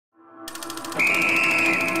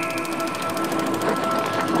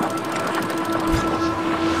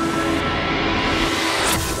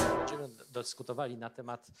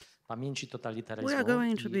We are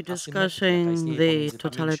going to be discussing the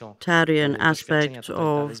totalitarian aspect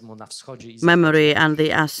of memory and the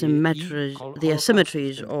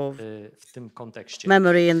asymmetries of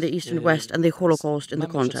memory in the East and West and the Holocaust in the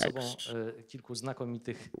context.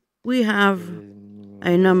 We have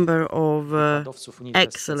a number of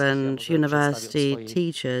excellent university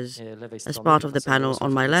teachers as part of the panel.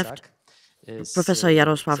 On my left, Professor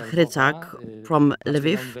Yaroslav Hrytsak from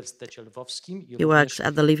Lviv. He works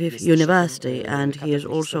at the Lviv University, and he is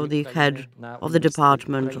also the head of the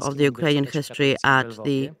Department of the Ukrainian History at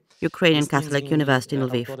the Ukrainian Catholic University in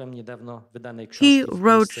Lviv. He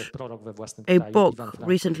wrote a book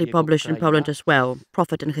recently published in Poland as well,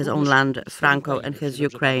 Prophet in His Own Land, Franco and His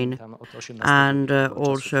Ukraine, and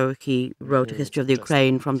also he wrote a history of the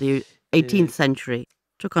Ukraine from the 18th century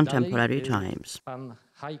to contemporary times.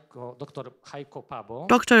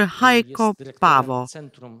 Dr. Heiko Pääbo,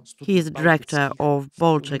 he is the director of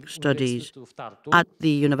Baltic Studies at the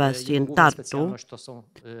university in Tartu.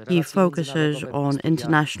 He focuses on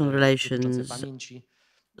international relations,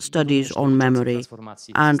 studies on memory,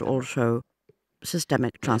 and also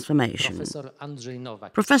systemic transformation.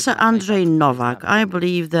 Professor Andrzej Nowak, I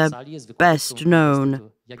believe the best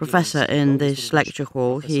known professor in this lecture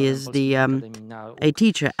hall. He is a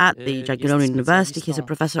teacher at the Jagiellonian University. He's a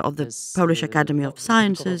professor of the Polish Academy of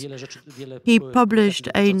Sciences. He published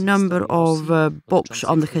a number of books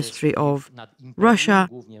on the history of Russia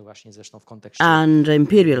and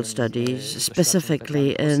imperial studies,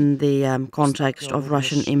 specifically in the context of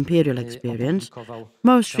Russian imperial experience.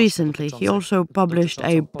 Most recently, he also published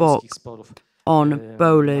a book on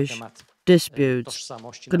Polish disputes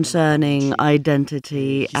concerning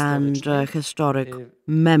identity and historic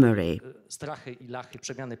memory. Strachy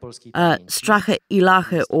i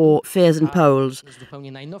Lachy, or Fears in Poles,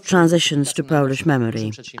 transitions to Polish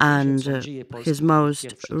memory, and his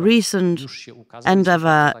most recent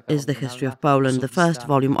endeavor is the History of Poland, the first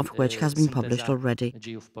volume of which has been published already,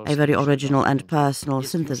 a very original and personal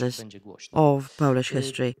synthesis of Polish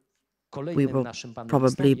history. We will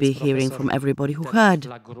probably be hearing from everybody who heard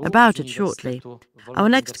about it shortly. Our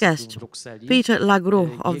next guest, Pieter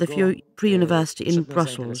Lagrou of the Free University in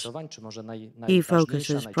Brussels. He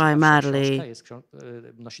focuses primarily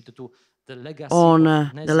on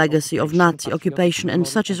the legacy of Nazi occupation, and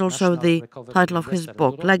such is also the title of his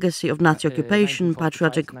book, Legacy of Nazi Occupation,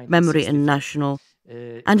 Patriotic Memory and National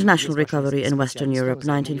Recovery in Western Europe,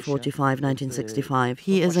 1945-1965.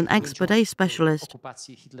 He is an expert, a specialist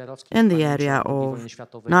in the area of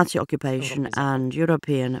Nazi occupation and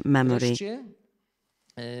European memory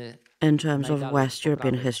in terms of West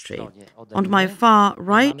European history. On my far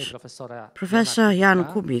right, Professor Jan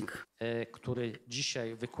Kubik.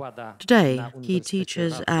 Today, he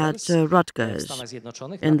teaches at Rutgers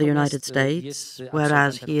in the United States,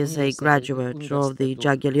 whereas he is a graduate of the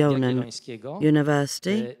Jagiellonian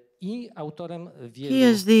University. He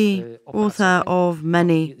is the author of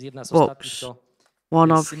many books. One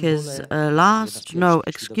of his last, no,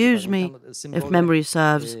 excuse me, if memory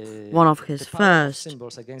serves, one of his first,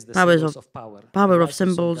 Power of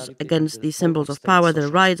Symbols Against the Symbols of Power, the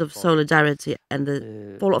Rise of Solidarity and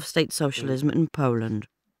the Fall of State Socialism in Poland.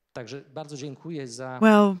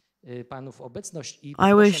 Well,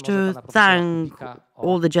 I wish to thank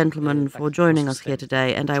all the gentlemen for joining us here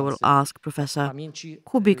today, and I will ask Professor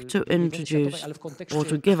Kubik to introduce or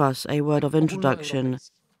to give us a word of introduction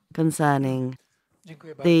concerning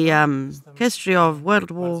the history of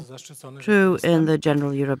World War II in the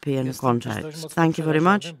general European context. Thank you very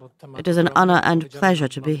much. It is an honor and pleasure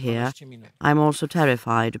to be here. I'm also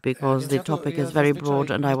terrified because the topic is very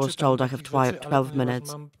broad and I was told I have 12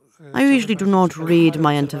 minutes. I usually do not read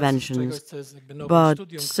my interventions,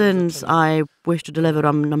 but since I wish to deliver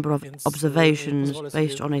a number of observations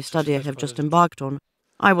based on a study I have just embarked on,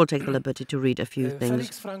 I will take the liberty to read a few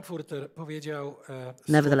things.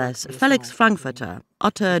 Nevertheless, Felix Frankfurter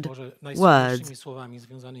uttered words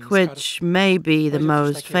which may be the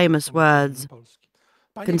most famous words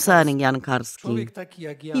concerning Jan Karski.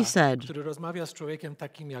 He said,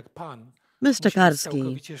 Mr.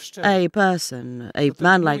 Karski, a person, a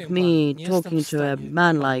man like me, talking to a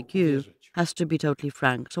man like you, has to be totally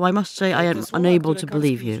frank. So I must say I am unable to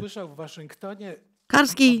believe you.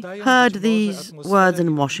 Karski heard these words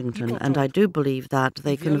in Washington, and I do believe that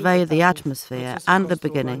they convey the atmosphere and the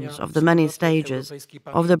beginnings of the many stages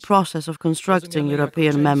of the process of constructing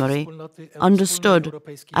European memory, understood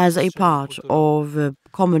as a part of a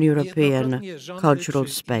common European cultural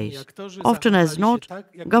space. Often as not,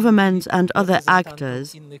 governments and other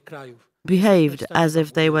actors behaved as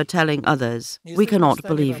if they were telling others, "We cannot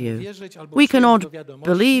believe you. We cannot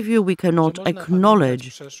believe you, we cannot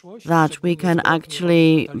acknowledge that we can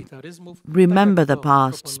actually remember the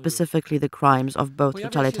past, specifically the crimes of both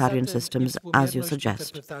totalitarian systems, as you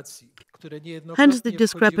suggest." Hence the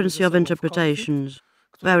discrepancy of interpretations,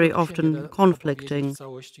 very often conflicting,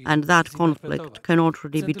 and that conflict cannot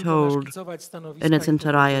really be told in its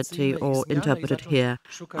entirety or interpreted here.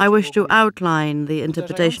 I wish to outline the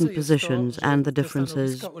interpretation positions and the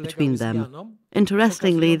differences between them.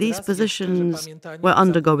 Interestingly, these positions were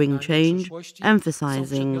undergoing change,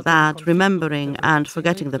 emphasizing that remembering and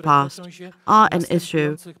forgetting the past are an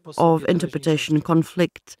issue of interpretation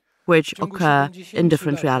conflict which occur in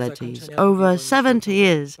different realities. Over 70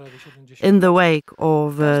 years, in the wake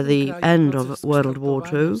of the end of World War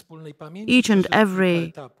II, each and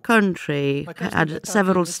every country had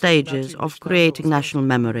several stages of creating national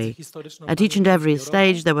memory. At each and every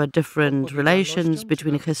stage, there were different relations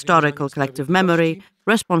between historical collective memory,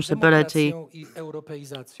 responsibility,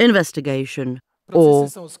 investigation, or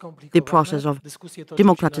the process of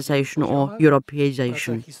democratization or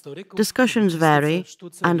Europeization. Discussions vary,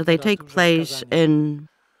 and they take place at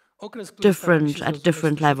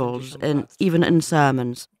different levels, even in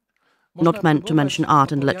sermons, not meant to mention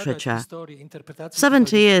art and literature.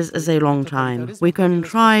 70 years is a long time. We can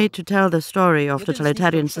try to tell the story of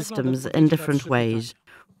totalitarian systems in different ways.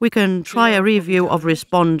 We can try a review of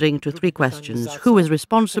responding to three questions: who is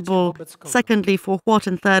responsible, secondly, for what,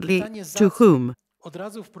 and thirdly, to whom.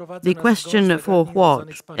 The question for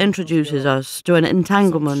what introduces us to an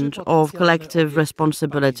entanglement of collective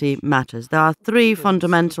responsibility matters. There are three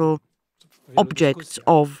fundamental objects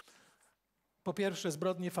of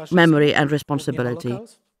memory and responsibility.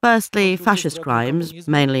 Firstly, fascist crimes,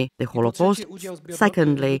 mainly the Holocaust.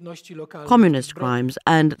 Secondly, communist crimes.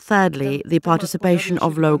 And thirdly, the participation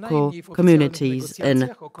of local communities in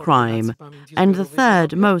crime. And the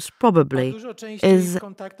third, most probably, is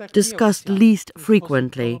discussed least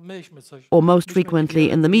frequently, or most frequently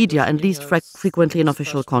in the media and least frequently in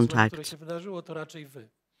official contact.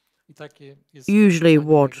 Usually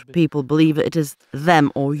what people believe, it is them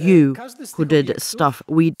or you who did stuff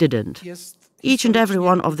we didn't. Each and every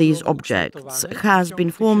one of these objects has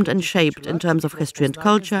been formed and shaped in terms of history and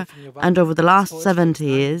culture, and over the last 70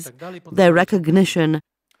 years, their recognition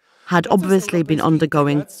had obviously been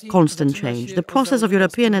undergoing constant change. The process of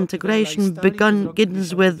European integration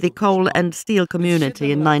begins with the coal and steel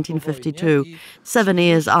community in 1952, 7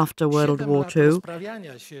 years after World War II.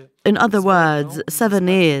 In other words, 7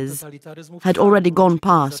 years had already gone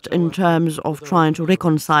past in terms of trying to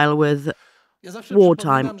reconcile with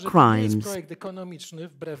wartime crimes.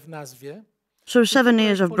 So 7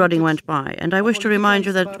 years of brooding went by, and I wish to remind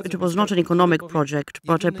you that it was not an economic project,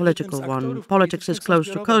 but a political one. Politics is close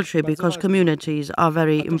to culture because communities are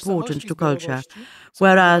very important to culture,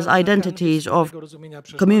 whereas identities of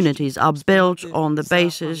communities are built on the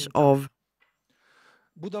basis of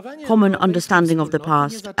common understanding of the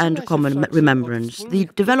past and common remembrance. The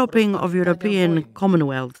developing of European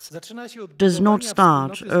commonwealths does not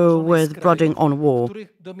start with brooding on war.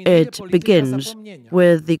 It begins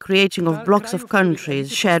with the creating of blocks of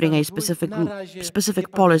countries sharing a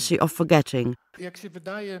specific policy of forgetting.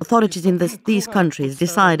 Authorities in these countries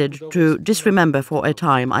decided to disremember for a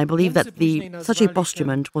time. I believe that such a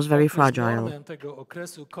postulate was very fragile.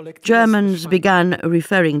 Germans began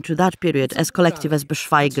referring to that period as collectives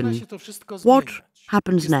Beschweigen. What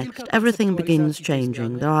happens next? Everything begins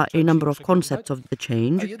changing. There are a number of concepts of the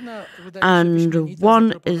change, and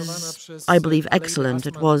one is, I believe, excellent.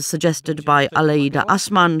 It was suggested by Aleida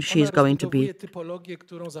Assmann. She is going to be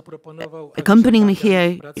accompanying me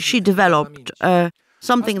here. She developed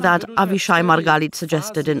something that Avishai Margalit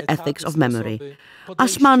suggested in Ethics of Memory.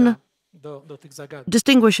 Assmann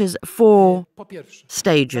distinguishes 4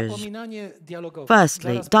 stages.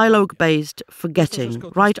 Firstly, dialogue-based forgetting.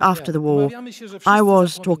 Right after the war, I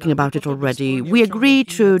was talking about it already. We agreed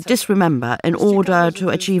to disremember in order to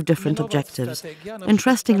achieve different objectives.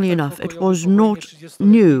 Interestingly enough, it was not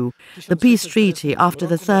new. The peace treaty after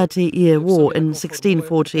the 30-year war in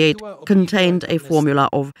 1648 contained a formula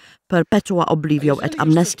of perpetua oblivio et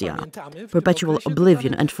amnestia, perpetual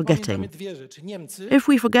oblivion and forgetting.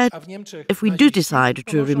 If we do decide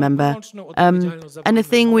to remember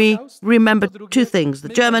anything, we remember 2 things: the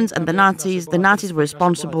Germans and the Nazis. The Nazis were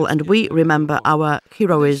responsible, and we remember our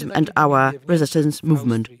heroism and our resistance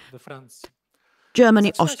movement.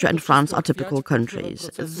 Germany, Austria and France are typical countries.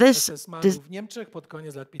 This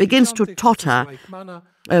begins to totter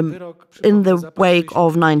in the wake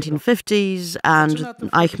of 1950s and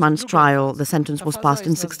Eichmann's trial. The sentence was passed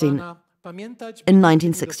in in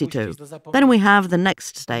 1962. Then we have the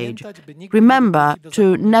next stage. Remember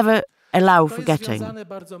to never allow forgetting.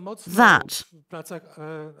 That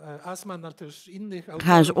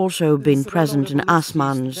has also been present in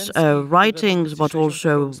Assmann's writings, but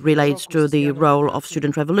also relates to the role of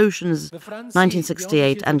student revolutions,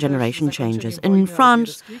 1968 and generation changes. In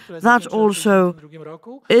France, that also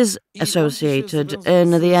is associated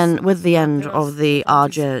with the end of the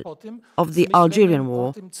Algerian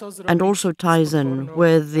War, and also ties in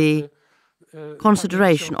with the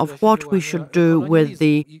consideration of what we should do with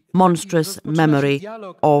the monstrous memory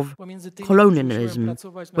of colonialism,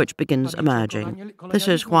 which begins emerging. This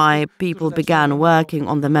is why people began working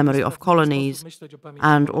on the memory of colonies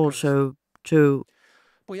and also to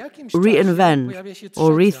reinvent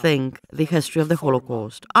or rethink the history of the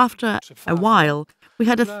Holocaust. After a while, we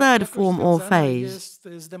had a third form or phase,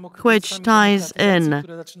 which ties in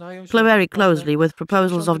very closely with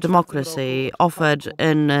proposals of democracy offered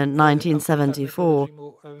in 1974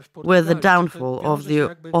 with the downfall of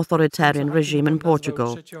the authoritarian regime in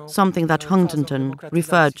Portugal, something that Huntington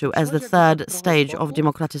referred to as the third stage of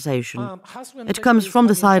democratization. It comes from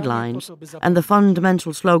the sidelines, and the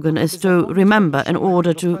fundamental slogan is to remember in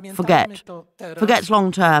order to forget. Forget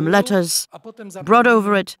long term, let us brood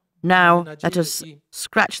over it. Now, let us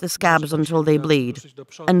scratch the scabs until they bleed,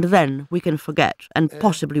 and then we can forget, and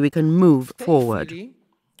possibly we can move forward.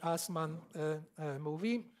 Assmann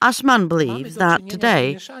believes that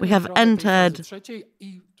today we have entered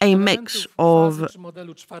a mix of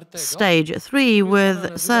stage 3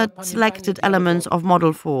 with selected elements of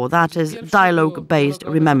model 4, that is dialogue-based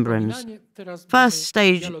remembrance. First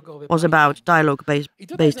stage was about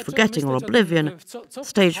dialogue-based forgetting or oblivion.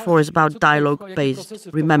 Stage 4 is about dialogue-based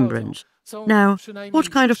remembrance. Now, what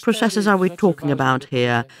kind of processes are we talking about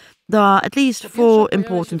here? There are at least 4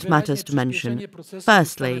 important matters to mention.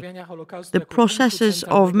 Firstly, the processes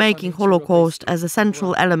of making Holocaust as a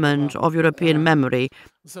central element of European memory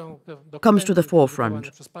comes to the forefront.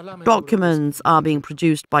 Documents are being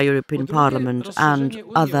produced by European Parliament and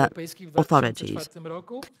other authorities.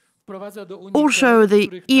 Also,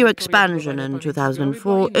 the EU expansion in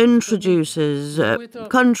 2004 introduces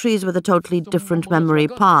countries with a totally different memory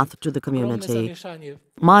path to the community.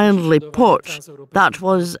 Mildly put, that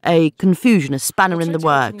was a confusion, a spanner in the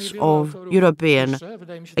works of European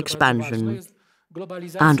expansion.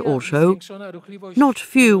 And also, not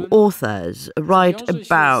few authors write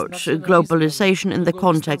about globalization in the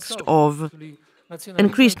context of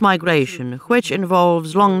increased migration, which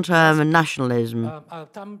involves long-term nationalism,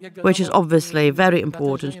 which is obviously very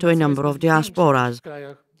important to a number of diasporas,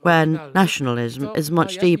 where nationalism is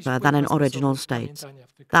much deeper than in original states.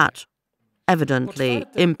 That evidently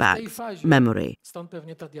impacts memory.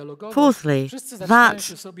 Fourthly, that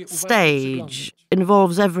stage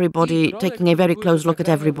involves everybody taking a very close look at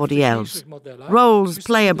everybody else. Roles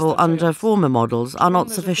playable under former models are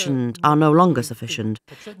no longer sufficient.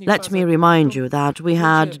 Let me remind you that we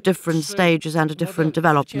had different stages and different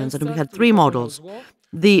developments, and we had 3 models.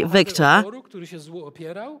 The victor,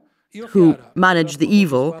 who managed the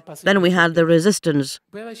evil, then we had the resistance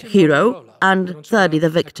hero, and thirdly, the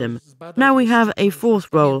victim. Now we have a 4th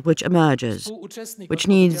role which emerges, which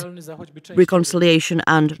needs reconciliation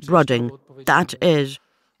and brooding. That is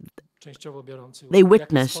the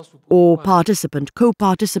witness or participant,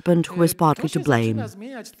 co-participant who is partly to blame.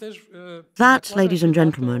 That, ladies and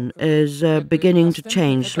gentlemen, is beginning to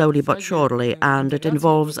change slowly but surely, and it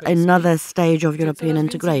involves another stage of European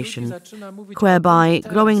integration, whereby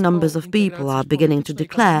growing numbers of people are beginning to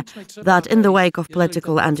declare that in the wake of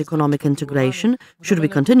political and economic integration, should we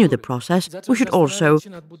continue the process, we should also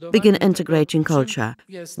begin integrating culture.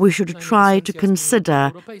 We should try to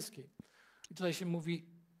consider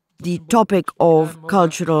the topic of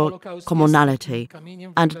cultural commonality,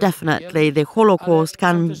 and definitely the Holocaust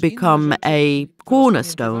can become a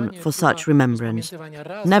cornerstone for such remembrance.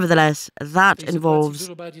 Nevertheless, that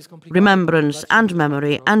involves remembrance and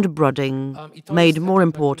memory and brooding made more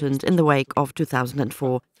important in the wake of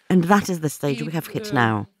 2004, and that is the stage we have hit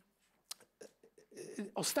now.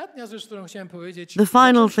 The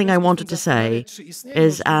final thing I wanted to say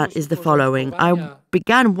is the following. I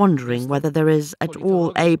began wondering whether there is at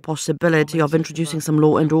all a possibility of introducing some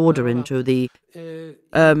law and order into the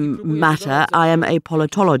matter. I am a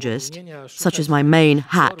politologist, such is my main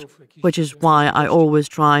hat, which is why I always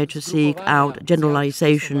try to seek out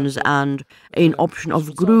generalizations and an option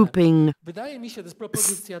of grouping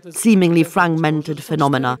seemingly fragmented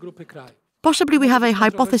phenomena. Possibly we have a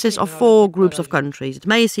hypothesis of 4 groups of countries. It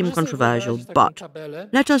may seem controversial, but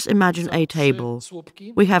let us imagine a table.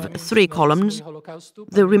 We have 3 columns,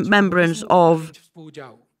 the remembrance of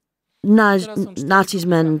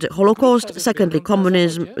Nazism and Holocaust, secondly,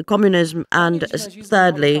 communism, and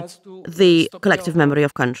thirdly, the collective memory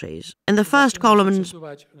of countries. In the first columns,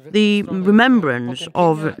 the remembrance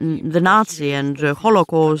of the Nazi and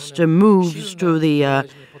Holocaust moves to the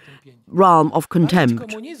realm of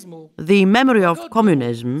contempt. The memory of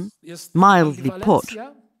communism, mildly put,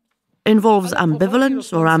 involves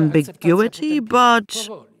ambivalence or ambiguity, but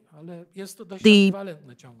the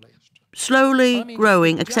slowly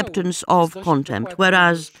growing acceptance of contempt,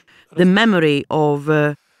 whereas the memory of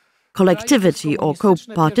collectivity or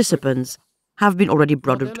co-participants have been already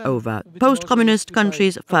brought over. Post-communist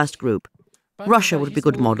countries, first group. Russia would be a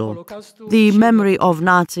good model. The memory of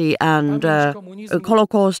Nazi and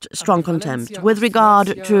Holocaust, strong contempt. With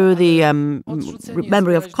regard to the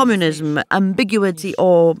memory of communism, ambiguity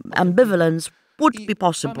or ambivalence would be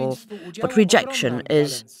possible, but rejection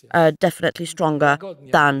is definitely stronger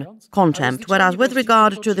than contempt. Whereas with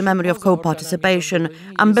regard to the memory of co-participation,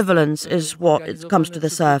 ambivalence is what comes to the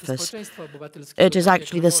surface. It is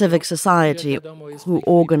actually the civic society who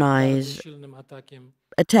organize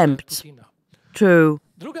attempts to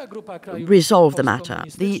resolve the matter.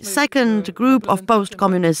 The second group of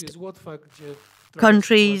post-communist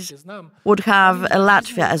countries would have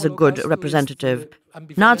Latvia as a good representative.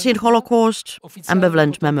 Nazi and Holocaust,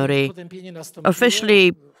 ambivalent memory.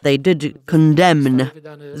 Officially, they did condemn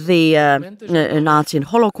the Nazi and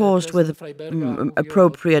Holocaust with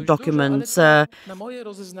appropriate documents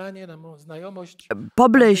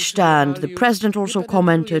published, and the president also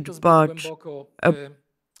commented, but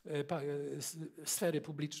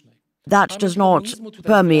that does not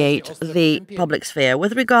permeate the public sphere.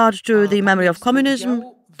 With regard to the memory of communism,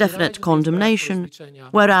 definite condemnation,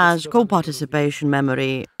 whereas co-participation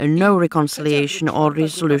memory, no reconciliation or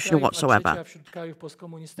resolution whatsoever.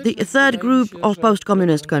 The third group of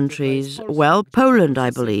post-communist countries, well, Poland, I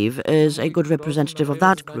believe, is a good representative of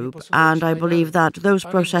that group, and I believe that those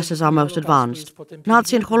processes are most advanced.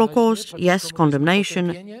 Nazi and Holocaust, yes,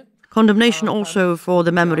 condemnation. Condemnation also for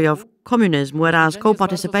the memory of communism, whereas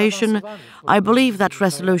co-participation, I believe that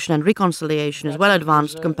resolution and reconciliation is well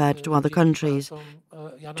advanced compared to other countries.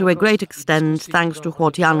 To a great extent, thanks to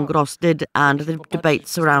what Jan Gross did and the debate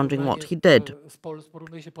surrounding what he did.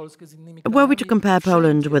 Were we to compare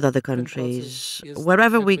Poland with other countries,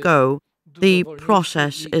 wherever we go, the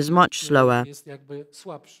process is much slower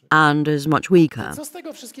and is much weaker.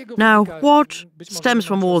 Now, what stems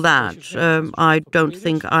from all that? I don't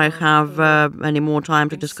think I have any more time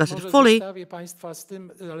to discuss it fully,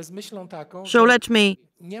 so let me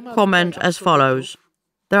comment as follows.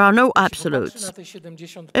 There are no absolutes.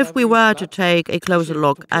 If we were to take a closer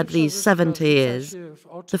look at these 70 years,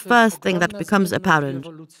 the first thing that becomes apparent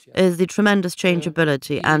is the tremendous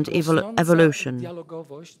changeability and evolution,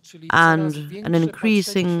 and an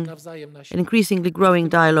increasingly growing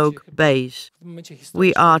dialogue base.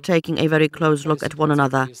 We are taking a very close look at one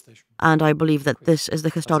another, and I believe that this is the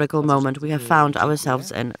historical moment we have found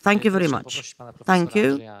ourselves in. Thank you very much. Thank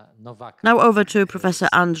you. Now over to Professor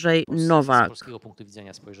Andrzej Nowak.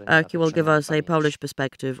 He will give us a Polish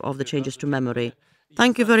perspective of the changes to memory.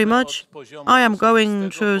 Thank you very much. I am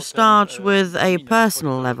going to start with a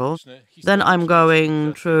personal level, then I'm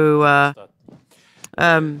going to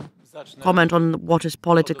comment on what is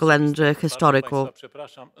political and historical,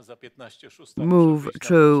 move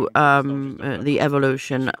to the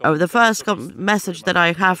evolution. The first message that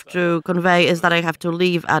I have to convey is that I have to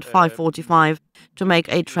leave at 5:45 to make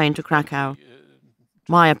a train to Krakow.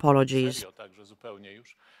 My apologies.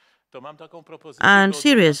 And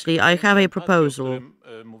seriously, I have a proposal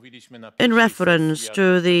in reference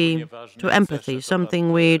to empathy,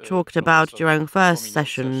 something we talked about during first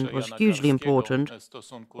session was hugely important,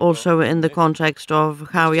 also in the context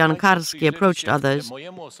of how Jan Karski approached others.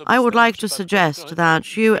 I would like to suggest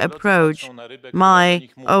that you approach my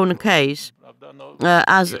own case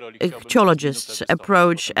as ichthyologists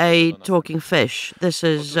approach a talking fish. This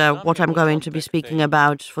is what I'm going to be speaking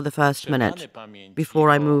about for the first minute,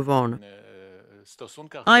 before I move on.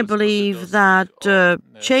 I believe that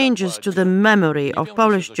changes to the memory of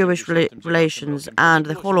Polish-Jewish relations and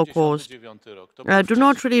the Holocaust do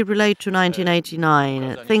not really relate to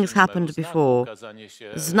 1989. Things happened before.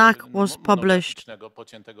 Znak was published,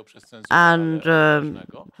 and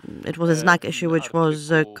it was a Znak issue which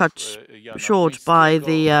was cut short by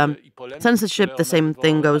the censorship. The same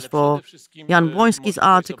thing goes for Jan Błoński's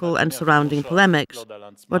article and surrounding polemics.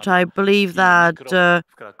 But I believe that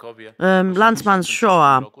Landsman German's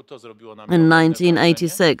Shoah in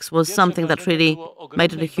 1986 was something that really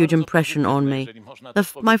made a huge impression on me.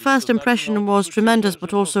 My first impression was tremendous,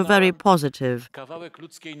 but also very positive.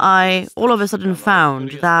 I all of a sudden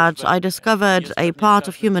found that I discovered a part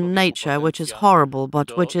of human nature which is horrible,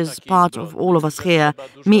 but which is part of all of us here,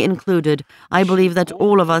 me included. I believe that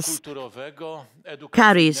all of us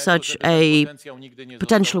carry such a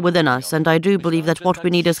potential within us, and I do believe that what we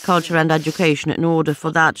need is culture and education in order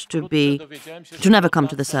for that to never come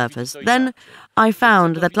to the surface. Then I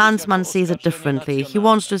found that Landsman sees it differently. He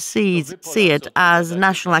wants to see it as a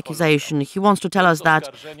national accusation. He wants to tell us that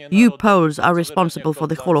you Poles are responsible for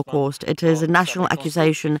the Holocaust. It is a national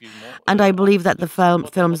accusation, and I believe that the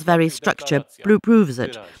film's very structure proves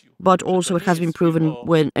it. But also it has been proven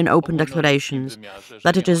in open declarations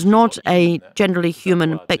that it is not a generally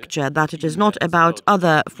human picture, that it is not about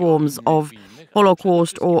other forms of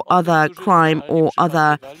Holocaust or other crime or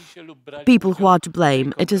other people who are to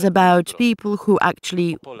blame. It is about people who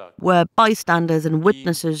actually were bystanders and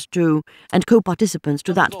witnesses to and co-participants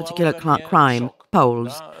to that particular crime,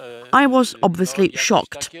 Poles. I was obviously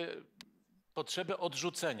shocked.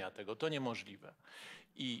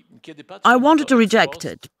 I wanted to reject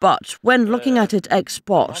it, but when looking at it ex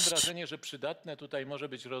post,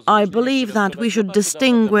 I believe that we should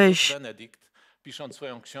distinguish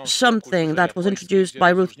something that was introduced by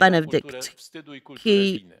Ruth Benedict.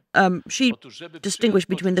 She distinguished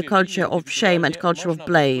between the culture of shame and culture of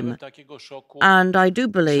blame. And I do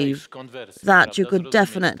believe that you could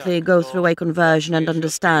definitely go through a conversion and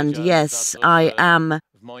understand, yes, I am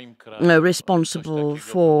responsible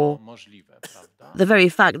for the very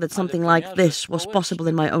fact that something like this was possible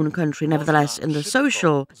in my own country. Nevertheless, in the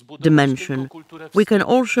social dimension, we can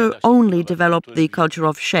also only develop the culture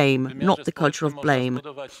of shame, not the culture of blame.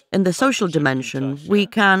 In the social dimension, we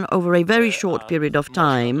can, over a very short period of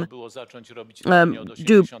time,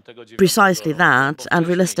 do precisely that, and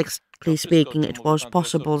realistically speaking, it was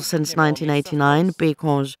possible since 1989,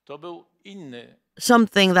 because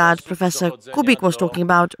something that Professor Kubik was talking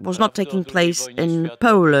about was not taking place in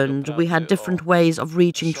Poland. We had different ways of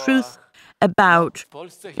reaching truth about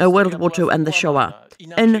World War II and the Shoah.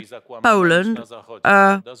 In Poland,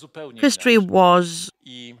 history was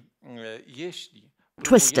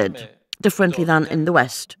twisted differently than in the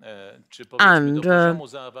West. And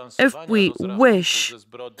if we wish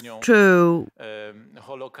to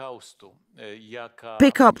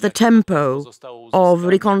pick up the tempo of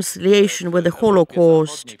reconciliation with the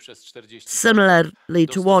Holocaust, similarly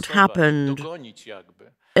to what happened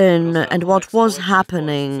and what was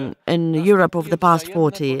happening in Europe over the past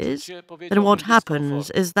 40 years, then what happens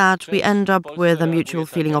is that we end up with a mutual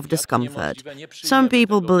feeling of discomfort. Some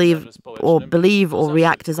people believe or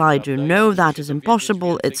react as I do. No, that is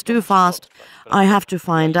impossible, it's too fast, I have to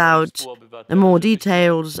find out more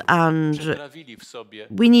details, and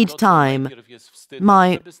we need time,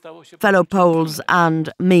 my fellow Poles and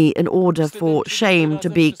me, in order for shame to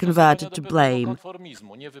be converted to blame.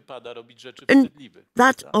 And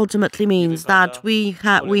that ultimately means that we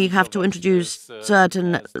have to introduce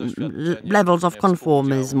certain levels of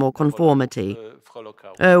conformism or conformity.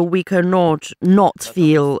 We cannot not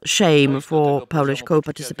feel shame for Polish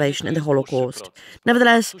co-participation in the Holocaust.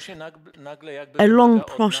 Nevertheless, a long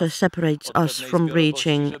process separates us from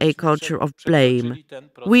reaching a culture of blame.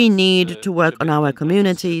 We need to work on our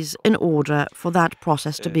communities in order for that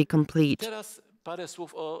process to be complete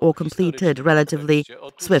or completed relatively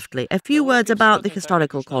swiftly. A few words about the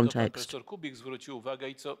historical context.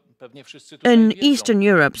 In Eastern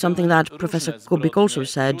Europe, something that Professor Kubik also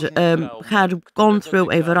said, had gone through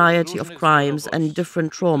a variety of crimes and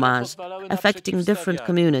different traumas affecting different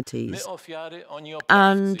communities,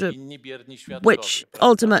 and which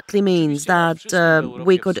ultimately means that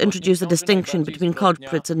we could introduce a distinction between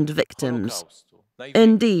culprits and victims.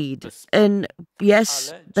 Indeed,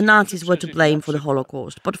 yes, the Nazis were to blame for the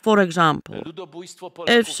Holocaust, but for example,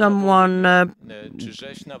 if someone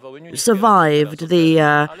survived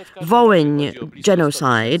the Wołyń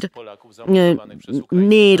genocide,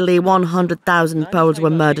 nearly 100,000 Poles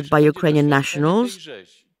were murdered by Ukrainian nationals.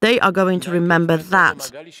 They are going to remember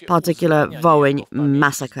that particular Wołyń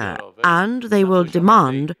massacre, and they will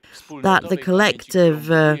demand that the collective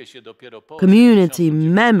community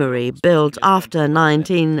memory built after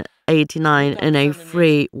 1989 in a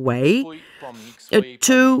free way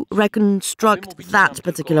to reconstruct that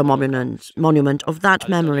particular monument of that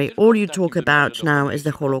memory, all you talk about now is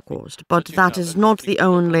the Holocaust. But that is not the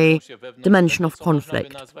only dimension of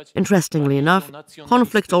conflict. Interestingly enough,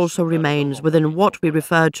 conflict also remains within what we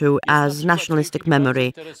refer to as nationalistic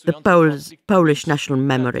memory, the Polish national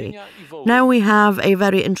memory. Now we have a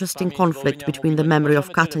very interesting conflict between the memory of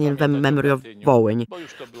Katyń and the memory of Wołyń.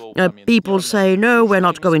 People say, no, we're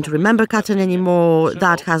not going to remember Katyń anymore,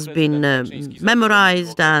 that has been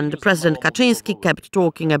memorized, and President Kaczyński kept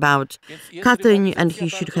talking about Katyń, and he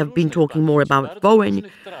should have been talking more about Wołyń.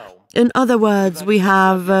 In other words, we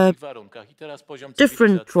have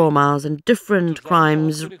different traumas and different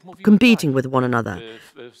crimes competing with one another.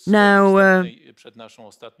 Now,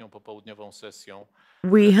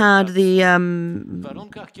 we had the, I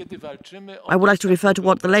would like to refer to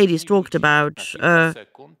what the ladies talked about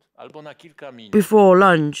before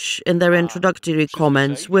lunch in their introductory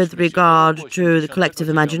comments with regard to the collective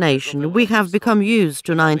imagination. We have become used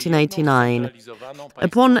to 1989.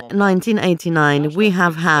 Upon 1989, we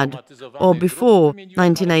have had, or before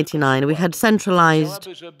 1989, we had centralized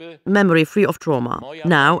memory free of trauma.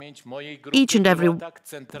 Now, each and every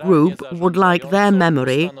group would like their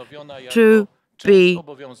memory to be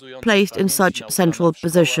placed in such central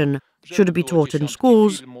position, should be taught in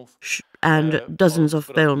schools, and dozens of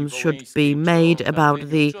films should be made about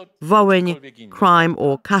the Wołyń crime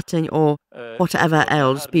or Katyń or whatever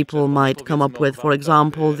else people might come up with. For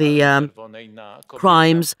example, the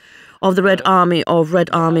crimes of the Red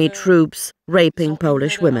Army troops raping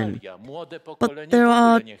Polish women. But there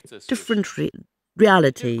are different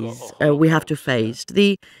realities we have to face.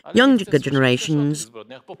 The younger generations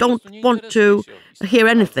don't want to hear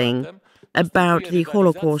anything about the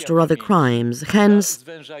Holocaust or other crimes. Hence,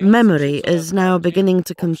 memory is now beginning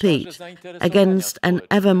to compete against an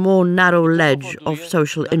ever more narrow ledge of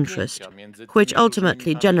social interest, which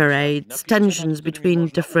ultimately generates tensions between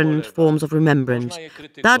different forms of remembrance.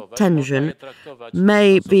 That tension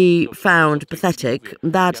may be found pathetic,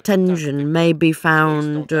 that tension may be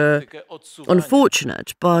found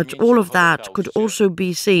unfortunate, but all of that could also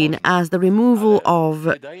be seen as the removal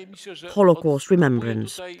of Holocaust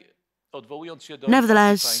remembrance.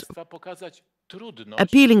 Nevertheless,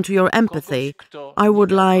 appealing to your empathy, I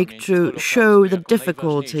would like to show the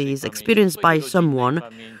difficulties experienced by someone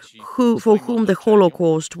for whom the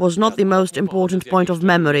Holocaust was not the most important point of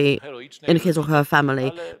memory in his or her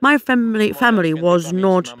family. My family was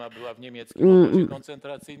not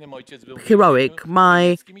heroic.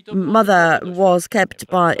 My mother was kept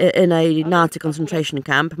in a Nazi concentration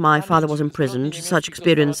camp. My father was imprisoned. Such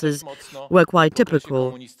experiences were quite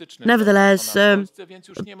typical. Nevertheless,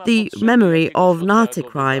 the memory of Nazi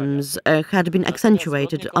crimes had been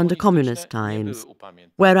accentuated under communist times,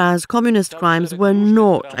 whereas communist crimes were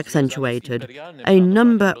not accentuated. A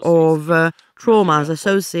number of traumas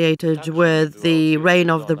associated with the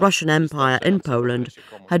reign of the Russian Empire in Poland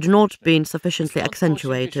had not been sufficiently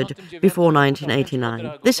accentuated before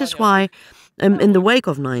 1989. This is why in the wake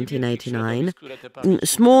of 1989,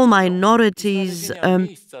 small minorities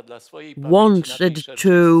wanted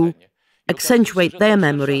to accentuate their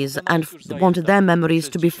memories and wanted their memories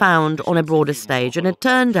to be found on a broader stage. And it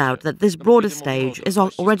turned out that this broader stage is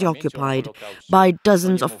already occupied by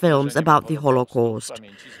dozens of films about the Holocaust.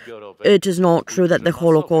 It is not true that the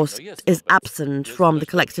Holocaust is absent from the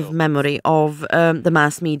collective memory of the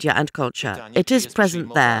mass media and culture. It is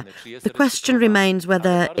present there. The question remains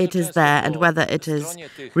whether it is there and whether it is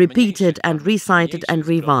repeated and recited and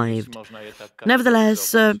revived.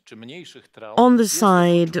 Nevertheless, on the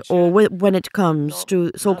side, or when it comes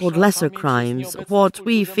to so-called lesser crimes, what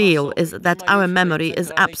we feel is that our memory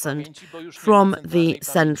is absent from the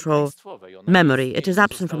central memory. It is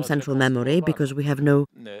absent from central memory because we have no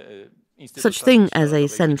such thing as a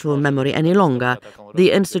central memory any longer.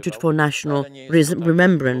 The Institute for National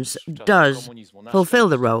Remembrance does fulfill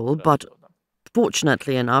the role, but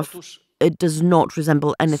fortunately enough, it does not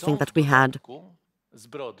resemble anything that we had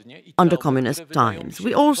under communist times.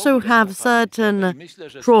 We also have certain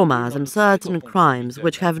traumas and certain crimes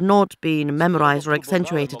which have not been memorized or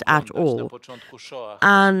accentuated at all.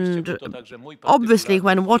 And obviously,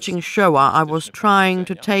 when watching Shoah, I was trying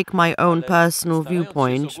to take my own personal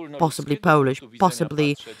viewpoint, possibly Polish,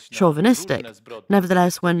 possibly chauvinistic.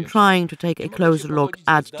 Nevertheless, when trying to take a closer look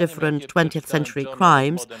at different 20th century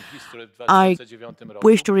crimes, I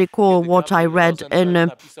wish to recall what I read in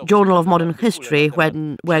Journal of Modern History,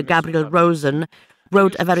 where Gabriel Rosen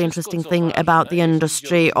wrote a very interesting thing about the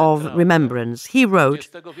industry of remembrance. He wrote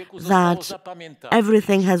that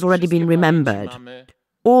everything has already been remembered.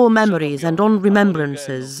 all memories and all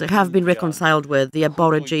remembrances have been reconciled with the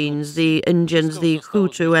Aborigines, the Indians, the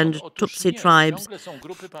Hutu and Tutsi tribes.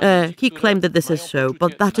 He claimed that this is so,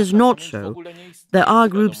 but that is not so. There are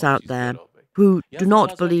groups out there who do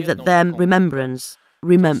not believe that their remembrance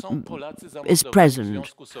is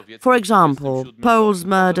present. For example, Poles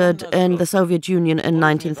murdered in the Soviet Union in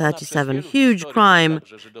 1937, huge crime.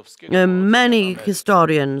 Many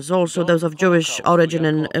historians, also those of Jewish origin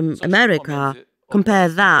in America, compare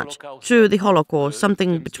that to the Holocaust,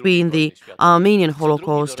 something between the Armenian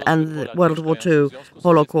Holocaust and the World War II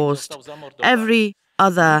Holocaust. Every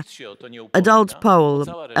other adult Pole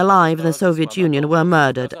alive in the Soviet Union were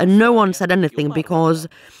murdered, and no one said anything because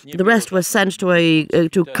the rest were sent to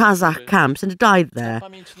Kazakh camps and died there.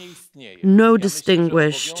 No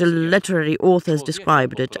distinguished literary authors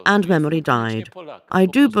described it, and memory died. I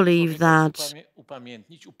do believe that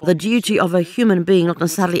the duty of a human being, not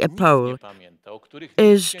necessarily a Pole,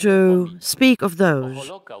 is to speak of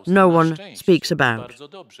those no one speaks about.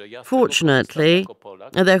 Fortunately,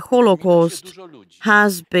 the Holocaust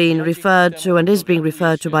has been referred to and is being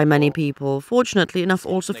referred to by many people. Fortunately enough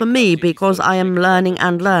also for me, because I am learning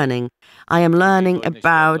and learning. I am learning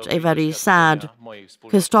about a very sad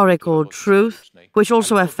historical truth, which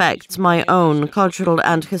also affects my own cultural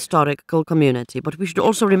and historical community. But we should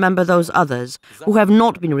also remember those others who have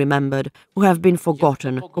not been remembered, who have been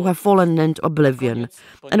forgotten, who have fallen into oblivion.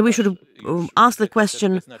 And we should ask the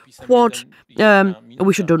question what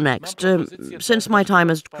we should do next. Since my time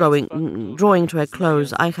is drawing to a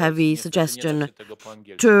close, I have a suggestion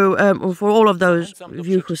for all of those of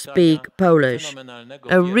you who speak Polish.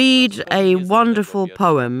 Read a wonderful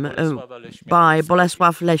poem by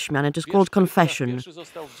Bolesław Leśmian. It is called Confession.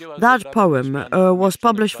 That poem was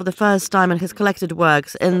published for the first time in his collected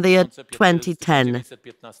works in the year 2010.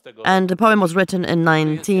 And the poem was written in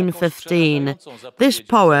 1915. This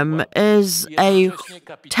poem is a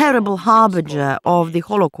terrible harbinger of the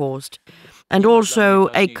Holocaust and also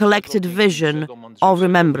a collected vision of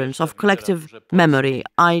remembrance, of collective memory.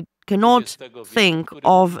 I cannot think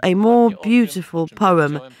of a more beautiful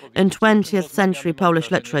poem in 20th century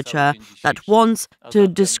Polish literature that wants to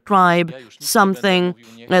describe something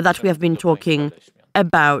that we have been talking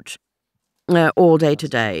about all day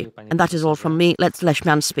today. And that is all from me. Let's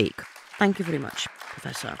Leśmian speak. Thank you very much,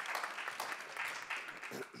 Professor.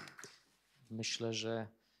 Myślę, że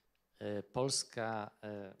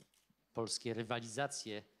polskie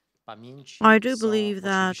rywalizacje I do believe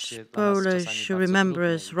that Polish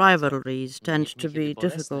remembrance rivalries tend to be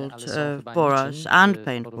difficult for us and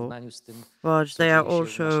painful, but they are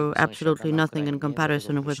also absolutely nothing in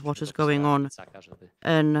comparison with what is going on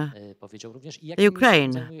in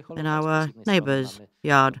Ukraine, in our neighbor's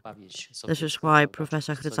yard. This is why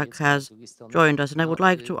Professor Hrytsak has joined us, and I would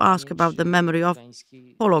like to ask about the memory of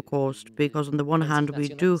Holocaust, because on the one hand we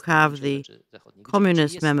do have the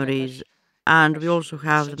communist memories, and we also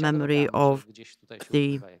have the memory of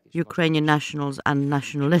the Ukrainian nationals and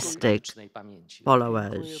nationalistic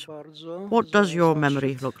followers. What does your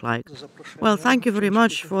memory look like? Well, thank you very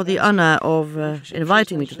much for the honor of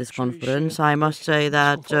inviting me to this conference. I must say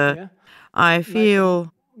that I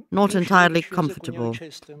feel not entirely comfortable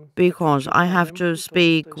because I have to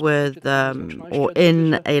speak with or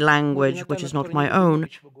in a language which is not my own,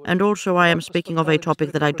 and also I am speaking of a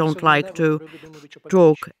topic that I don't like to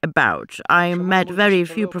talk about. I met very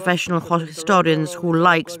few professional historians who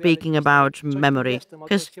like speaking about memory.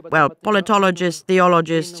 Well, politologists,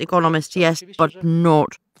 theologists, economists, yes, but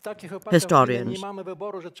not historians.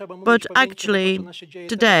 But actually,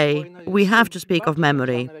 today, we have to speak of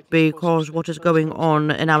memory, because what is going on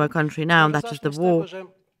in our country now, that is the war,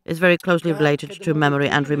 is very closely related to memory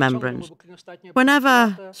and remembrance.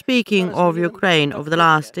 Whenever speaking of Ukraine over the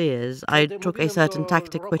last years, I took a certain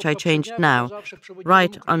tactic which I changed now.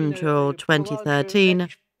 Right until 2013,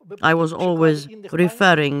 I was always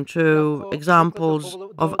referring to examples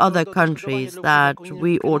of other countries that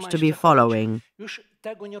we ought to be following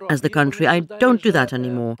as the country. I don't do that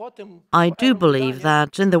anymore. I do believe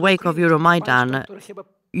that in the wake of Euromaidan,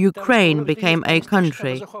 Ukraine became a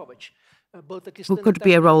country who could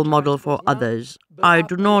be a role model for others. I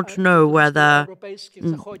do not know whether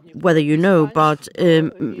you know, but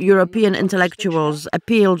European intellectuals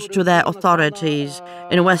appealed to their authorities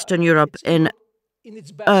in Western Europe in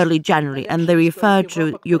early January, and they referred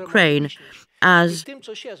to Ukraine as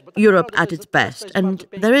Europe at its best. And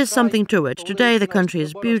there is something to it. Today the country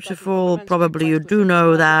is beautiful. Probably you do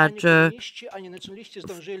know that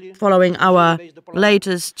following our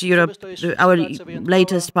latest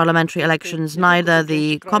parliamentary elections, neither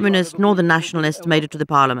the communists nor the nationalists made it to the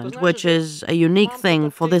parliament, which is a unique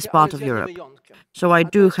thing for this part of Europe. So I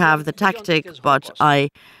do have the tactic, but I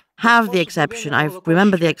have the exception. I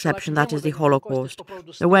remember the exception, that is the Holocaust.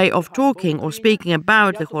 The way of talking or speaking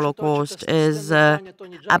about the Holocaust is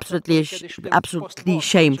absolutely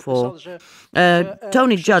shameful.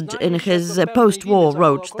 Tony Judd, in his post-war,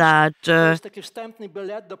 wrote that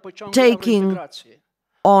taking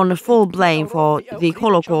on full blame for the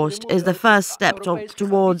Holocaust is the first step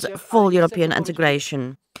towards full European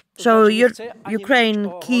integration. So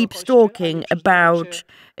Ukraine keeps talking about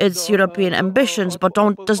its European ambitions, but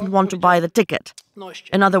doesn't want to buy the ticket.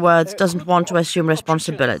 In other words, doesn't want to assume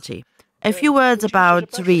responsibility. A few words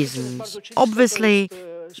about reasons. Obviously,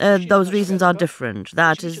 those reasons are different.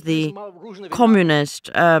 That is the communist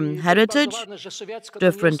heritage,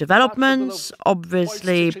 different developments.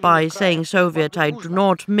 Obviously, by saying Soviet, I do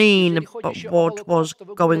not mean what was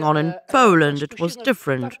going on in Poland. It was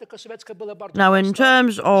different. Now, in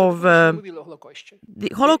terms of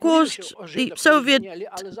the Holocaust, the Soviet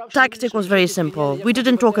tactic was very simple. We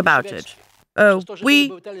didn't talk about it.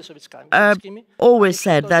 We always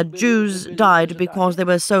said that Jews died because they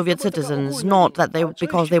were Soviet citizens, not that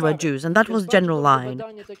because they were Jews, and that was the general line.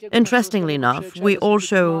 Interestingly enough, we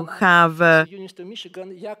also have a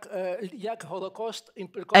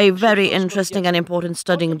very interesting and important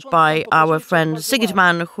study by our friend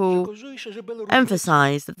Sigitman, who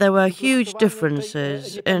emphasized that there were huge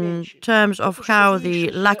differences in terms of how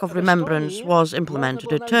the lack of remembrance was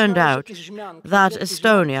implemented. It turned out that in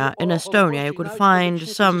Estonia, you could find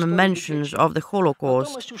some mentions of the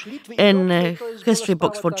Holocaust in history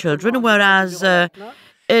books for children, whereas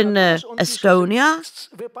in Estonia,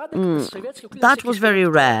 that was very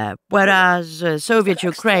rare. Whereas Soviet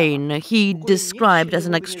Ukraine, he described as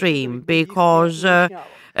an extreme because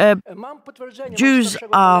Jews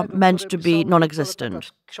are meant to be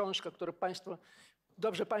non-existent.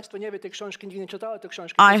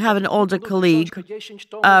 I have an older colleague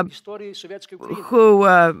who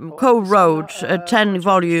co-wrote 10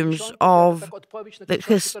 volumes of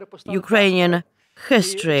the Ukrainian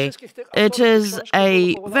history. It is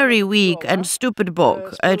a very weak and stupid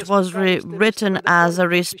book. It was written as a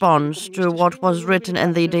response to what was written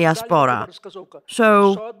in the diaspora.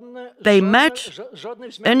 So they met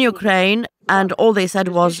in Ukraine, and all they said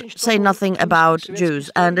was, say nothing about Jews.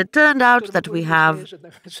 And it turned out that we have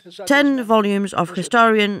 10 volumes of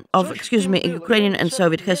Ukrainian and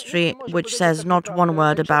Soviet history, which says not one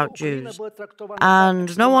word about Jews.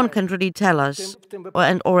 And no one can really tell us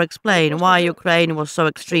or explain why Ukraine was so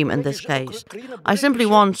extreme in this case. I simply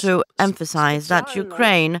want to emphasize that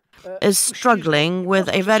Ukraine is struggling with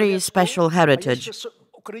a very special heritage.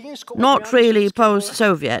 Not really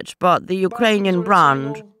post-Soviet, but the Ukrainian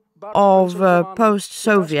brand of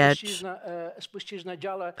post-Soviet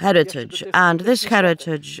heritage. And this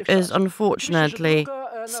heritage is unfortunately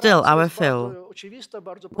still our fill.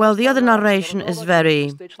 Well, the other narration is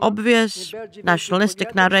very obvious,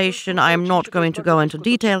 nationalistic narration. I am not going to go into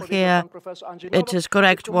detail here. It is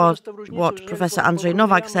correct what Professor Andrzej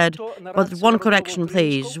Nowak said, but one correction,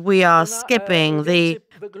 please. We are skipping the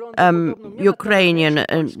Ukrainian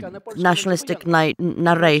nationalistic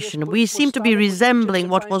narration. We seem to be resembling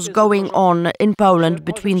what was going on in Poland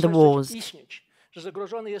between the wars.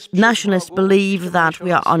 Nationalists believe that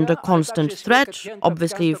we are under constant threat,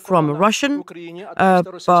 obviously from Russian,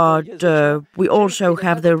 but we also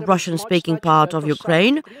have the Russian-speaking part of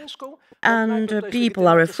Ukraine. And people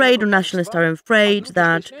are afraid, or nationalists are afraid,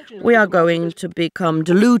 that we are going to become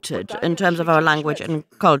diluted in terms of our language and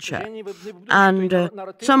culture. And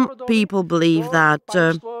some people believe that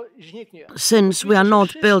since we are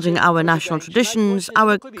not building our national traditions,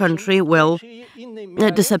 our country will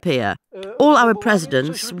disappear. All our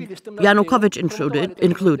presidents, Yanukovych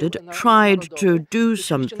included, tried to do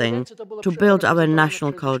something to build our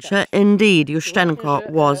national culture. Indeed,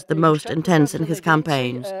 Yushchenko was the most intense in his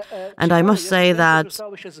campaigns. And I must say that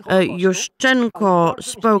Yushchenko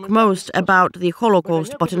spoke most about the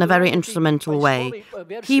Holocaust, but in a very instrumental way.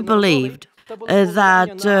 He believed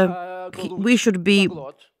that we should be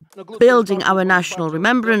building our national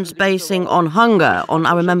remembrance basing on hunger, on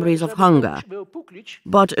our memories of hunger.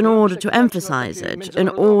 But in order to emphasize it, in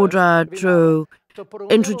order to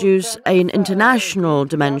introduce an international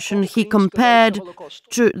dimension, he compared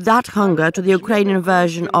that hunger to the Ukrainian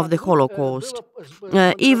version of the Holocaust.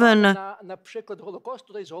 Even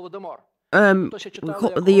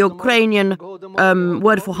the Ukrainian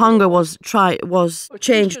word for hunger was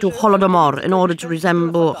changed to Holodomor in order to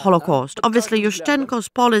resemble Holocaust. Obviously, Yushchenko's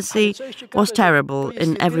policy was terrible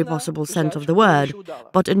in every possible sense of the word,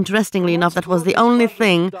 but interestingly enough, that was the only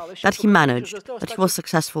thing that he managed, that he was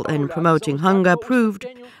successful in. Promoting hunger proved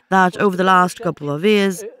that over the last couple of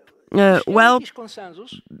years, Well,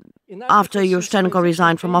 after Yushchenko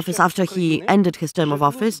resigned from office, after he ended his term of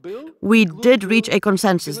office, we did reach a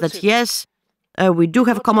consensus that yes, we do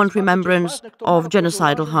have a common remembrance of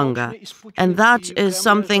genocidal hunger. And that is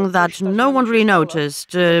something that no one really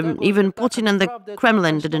noticed. Even Putin and the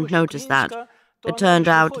Kremlin didn't notice that. It turned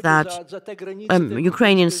out that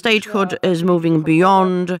Ukrainian statehood is moving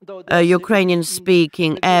beyond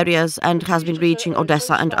Ukrainian-speaking areas and has been reaching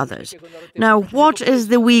Odessa and others. Now, what is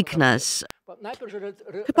the weakness?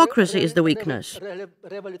 Hypocrisy is the weakness.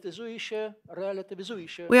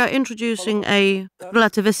 We are introducing a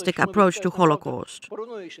relativistic approach to Holocaust.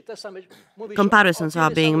 Comparisons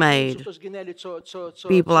are being made.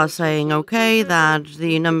 People are saying, okay, that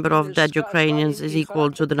the number of dead Ukrainians is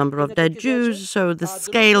equal to the number of dead Jews, so the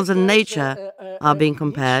scales and nature are being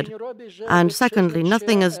compared. And secondly,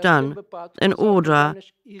 nothing is done in order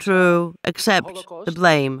to accept the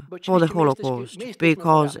blame for the Holocaust,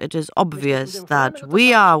 because it is obvious that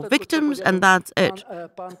we are victims and that's it.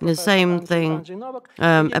 The same thing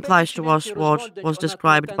applies to us what was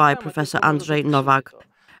described by Professor Andrzej Nowak.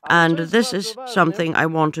 And this is something I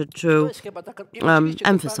wanted to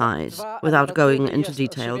emphasize without going into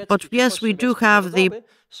detail. But yes, we do have the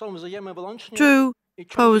two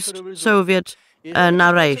post-Soviet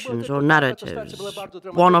narrations or narratives,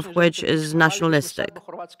 one of which is nationalistic.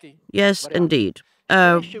 Yes, indeed.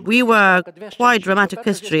 We were quite dramatic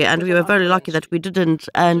history, and we were very lucky that we didn't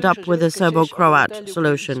end up with a Serbo-Croat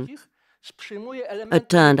solution. It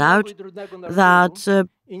turned out that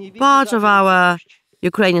part of our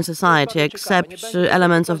Ukrainian society accepts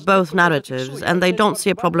elements of both narratives, and they don't see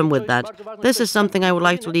a problem with that. This is something I would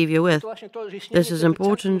like to leave you with. This is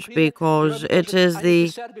important because it is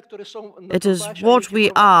what we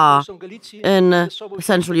are in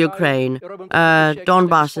central Ukraine.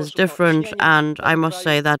 Donbass is different, and I must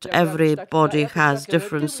say that everybody has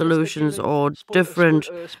different solutions or different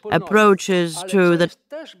approaches to the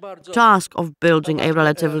task of building a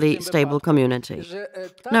relatively stable community.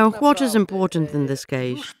 Now, what is important in this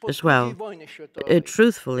case as well?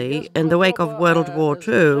 Truthfully, in the wake of World War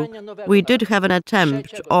II, we did have an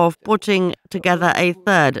attempt of putting together a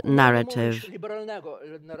third narrative,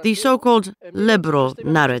 the so-called liberal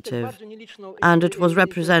narrative, and it was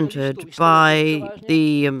represented by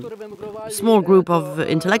the small group of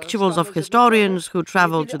intellectuals, of historians who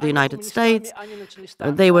traveled to the United States.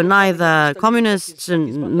 They were neither communists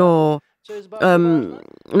nor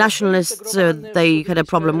nationalists. They had a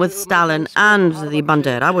problem with Stalin and the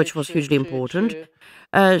Bandera, which was hugely important.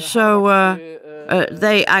 So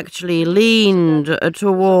they actually leaned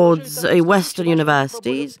towards Western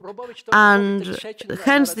universities, and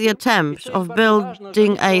hence the attempt of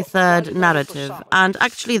building a third narrative. And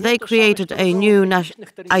actually they created a new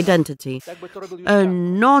identity,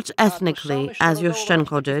 not ethnically, as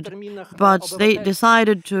Yushchenko did, but they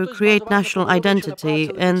decided to create national identity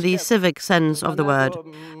in the civic sense of the word.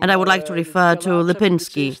 And I would like to refer to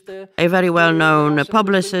Lipinski, a very well-known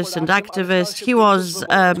publicist and activist. He was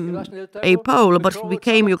a Pole, but he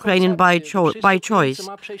became Ukrainian by choice,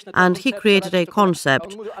 and he created a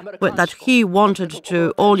concept that he wanted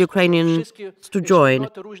all Ukrainians to join.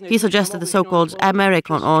 He suggested the so-called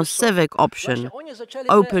American or civic option,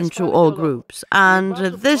 open to all groups, and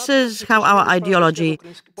this is how our ideology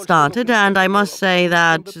started. And I must say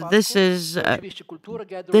that this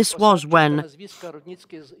was when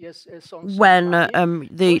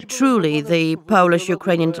the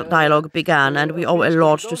Polish-Ukrainian dialogue began, and we owe a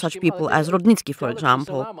lot to such people as Rudnicki, for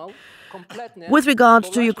example. With regard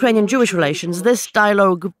to Ukrainian-Jewish relations, this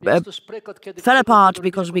dialogue fell apart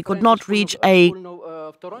because we could not reach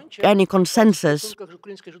any consensus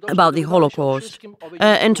about the Holocaust.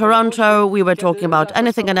 In Toronto, we were talking about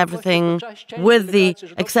anything and everything with the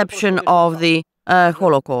exception of the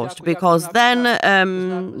Holocaust, because then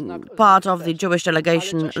part of the Jewish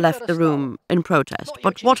delegation left the room in protest.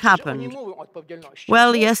 But what happened?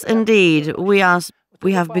 Well, yes, indeed, we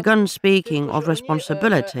have begun speaking of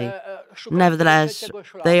responsibility. Nevertheless,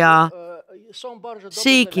 they are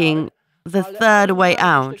seeking the third way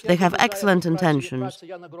out. They have excellent intentions,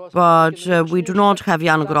 but we do not have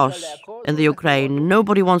Jan Gross in the Ukraine.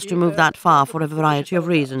 Nobody wants to move that far for a variety of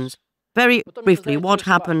reasons. Very briefly, what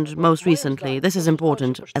happened most recently? This is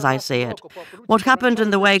important, as I say it. What happened in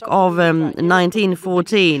the wake of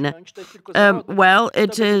 1914? Well,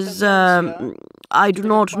 it is... I do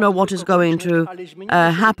not know what is going to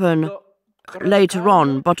happen later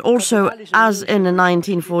on, but also as in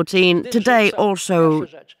 1914, today also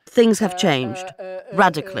things have changed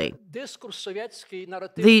radically.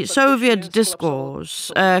 The Soviet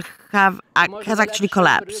discourse has actually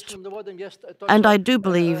collapsed, and I do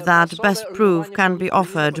believe that best proof can be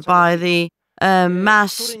offered by the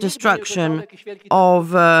mass destruction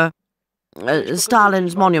of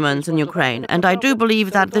Stalin's monuments in Ukraine. And I do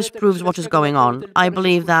believe that this proves what is going on. I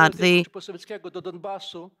believe that the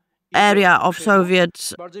area of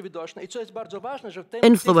Soviet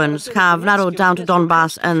influence have narrowed down to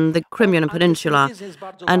Donbass and the Crimean Peninsula.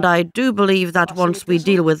 And I do believe that once we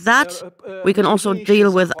deal with that, we can also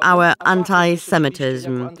deal with our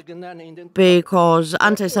anti-Semitism, because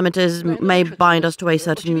anti-Semitism may bind us to a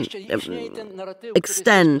certain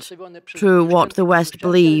extent to what the West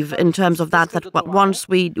believe in terms of that once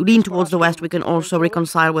we lean towards the West, we can also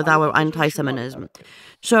reconcile with our anti-Semitism.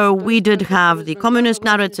 So we did have the communist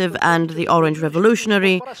narrative and the Orange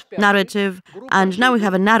Revolutionary narrative, and now we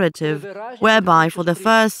have a narrative whereby for the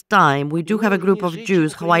first time we do have a group of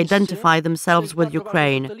Jews who identify themselves with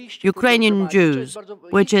Ukraine, Ukrainian Jews,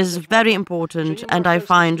 which is very important and I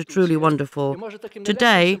find truly wonderful.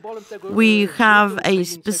 Today we have a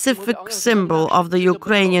specific symbol of the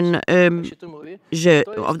Ukrainian Jew,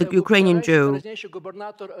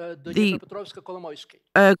 the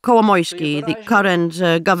Kolomoisky, the current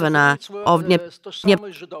governor of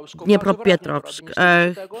Dnipropetrovsk.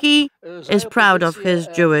 He is proud of his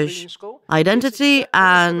Jewish identity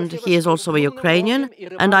and he is also a Ukrainian,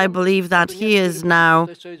 and I believe that he is now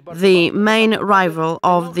the main rival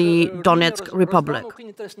of the Donetsk Republic,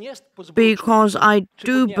 because I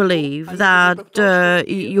do believe that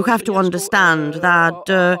you have to understand that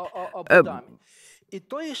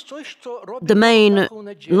the main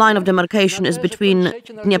line of demarcation is between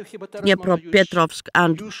Dnipropetrovsk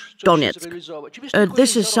and Donetsk.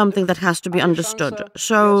 This is something that has to be understood.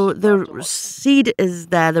 So the seed is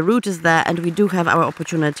there, the root is there, and we do have our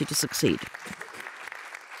opportunity to succeed.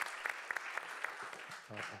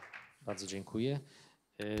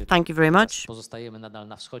 Thank you very much.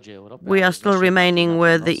 We are still remaining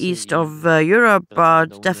with the east of Europe,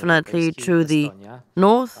 but definitely to the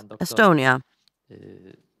north, Estonia.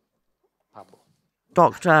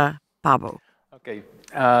 Dr. Pääbo. Okay,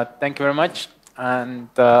 thank you very much, and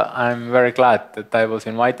I'm very glad that I was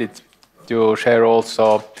invited to share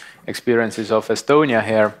also experiences of Estonia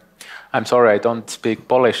here. I'm sorry I don't speak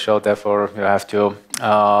Polish, so therefore you have to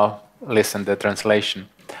listen to the translation.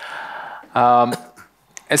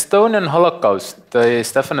 Estonian Holocaust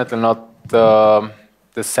is definitely not the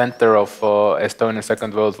center of Estonian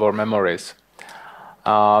Second World War memories.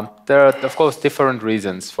 There are, of course, different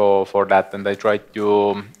reasons for that, and I tried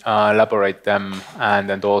to elaborate them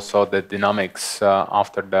and also the dynamics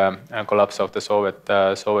after the collapse of the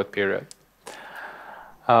Soviet period.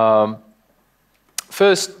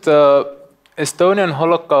 First, Estonian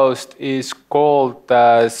Holocaust is called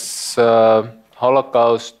as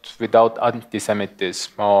Holocaust without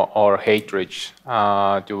anti-Semitism or hatred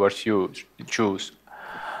towards Jews.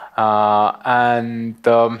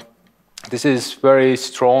 This is very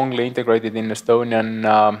strongly integrated in Estonian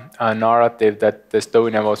narrative that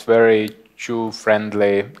Estonia was very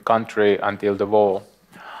Jew-friendly country until the war.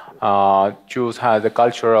 Jews had a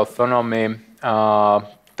cultural autonomy. The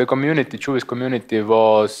Jewish community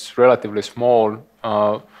was relatively small,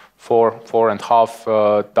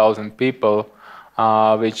 4,500 people,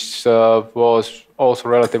 which was also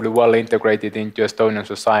relatively well integrated into Estonian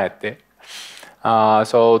society.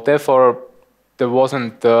 So therefore, there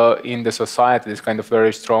wasn't in the society this kind of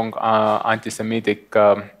very strong anti-Semitic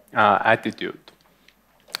attitude.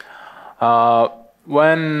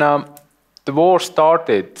 When the war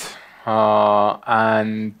started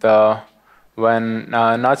and when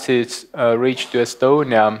Nazis reached to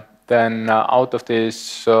Estonia, then out of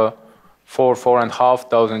these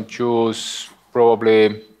 4,500 Jews,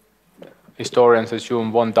 probably historians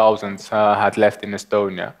assume 1,000 had left in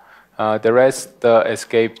Estonia. The rest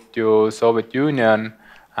escaped to Soviet Union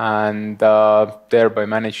and thereby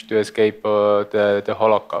managed to escape the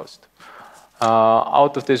Holocaust.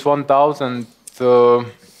 Out of this 1,000,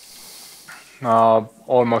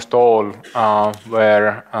 almost all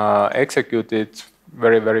were executed.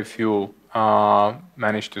 Very, very few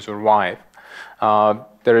managed to survive.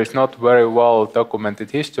 There is not very well documented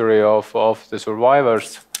history of the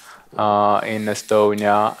survivors in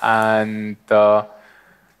Estonia, and the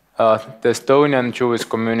Estonian Jewish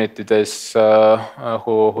community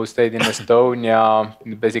who stayed in Estonia,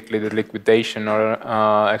 basically the liquidation or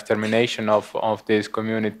extermination of this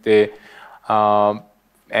community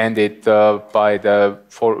ended by the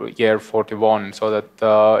year 41, so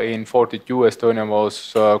that in 42 Estonia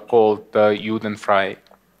was called Judenfrei.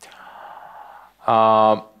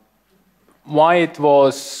 Why it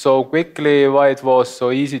was so quickly, why it was so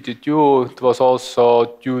easy to do, it was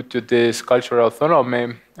also due to this cultural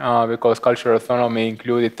autonomy, because cultural autonomy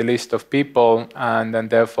included the list of people, and then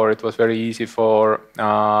therefore it was very easy for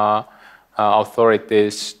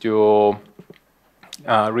authorities to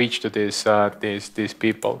reach to these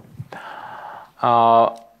people.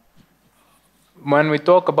 When we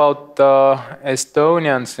talk about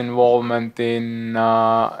Estonians' involvement in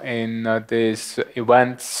these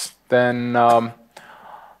events, then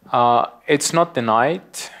it's not denied,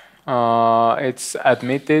 it's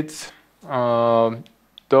admitted,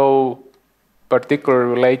 though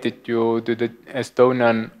particularly related to the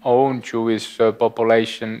Estonian own Jewish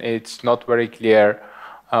population, it's not very clear,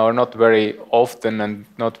 or not very often and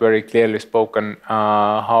not very clearly spoken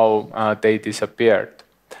how they disappeared.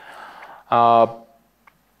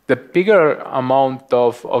 The bigger amount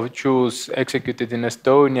of Jews executed in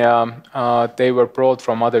Estonia, they were brought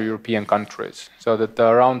from other European countries. So that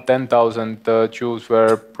around 10,000 Jews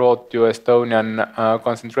were brought to Estonian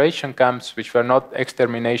concentration camps, which were not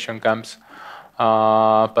extermination camps,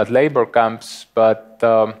 but labor camps. But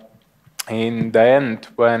in the end,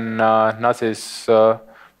 when Nazis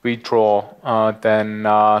withdraw, then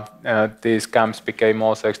these camps became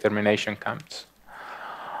also extermination camps.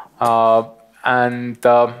 And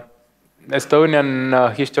Estonian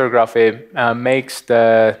historiography makes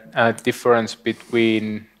the difference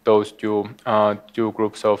between those two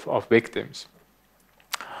groups of victims.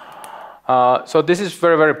 So this is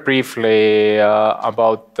very, very briefly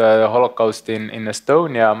about the Holocaust in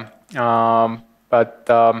Estonia, but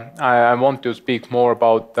I want to speak more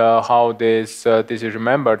about how this is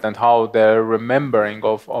remembered and how the remembering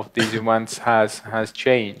of these events has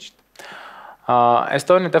changed.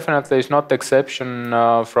 Estonia definitely is not the exception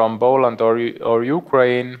from Poland or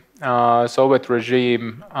Ukraine. Soviet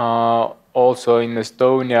regime also in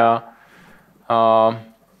Estonia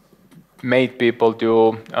made people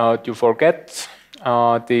to forget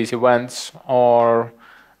these events, or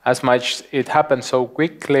as much it happened so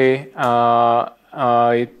quickly,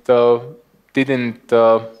 it didn't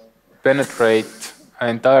penetrate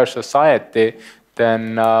entire society.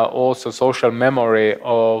 Then also social memory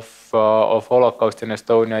of Holocaust in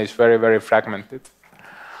Estonia is very, very fragmented.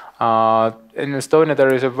 In Estonia,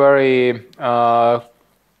 there is a very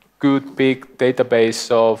good big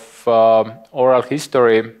database of oral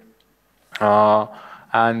history,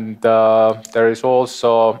 and there is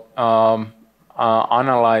also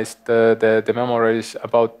analyzed the memories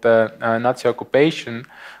about the Nazi occupation,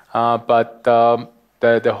 but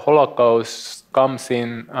the Holocaust comes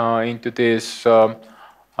into these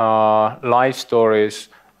life stories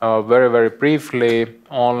very, very briefly,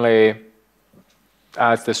 only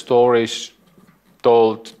as the stories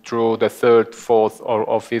told through the third, fourth,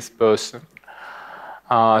 or fifth person.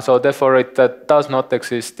 So therefore, it does not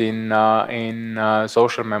exist in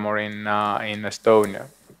social memory in Estonia.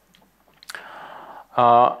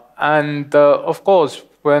 And of course,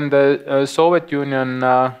 when the Soviet Union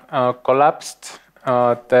collapsed,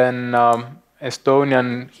 then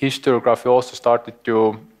Estonian historiography also started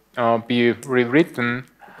to be rewritten.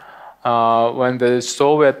 When the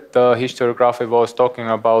Soviet historiography was talking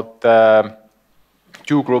about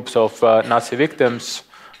two groups of Nazi victims,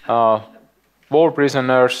 war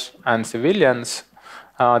prisoners and civilians,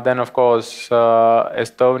 then of course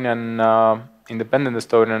independent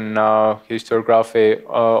Estonian historiography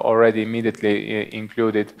already immediately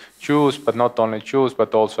included Jews, but not only Jews,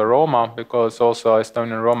 but also Roma, because also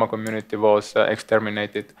Estonian Roma community was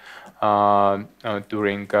exterminated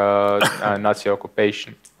during Nazi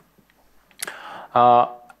occupation.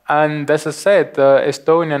 And as I said,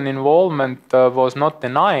 Estonian involvement was not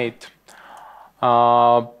denied.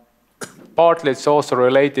 Partly it's also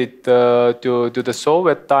related to the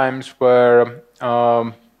Soviet times, where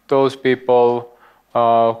those people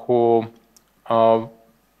who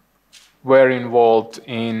were involved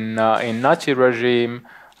in Nazi regime,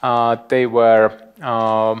 they were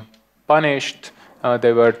punished,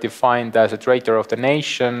 they were defined as a traitor of the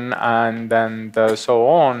nation, and then so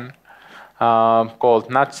on, called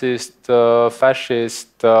Nazist,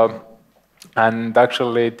 fascist, and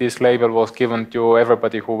actually this label was given to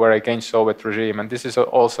everybody who were against Soviet regime. And this is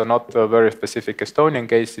also not a very specific Estonian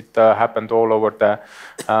case. It happened all over the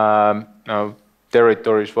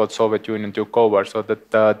territories what Soviet Union took over, so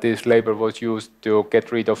that this label was used to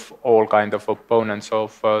get rid of all kind of opponents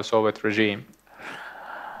of Soviet regime.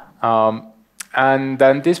 And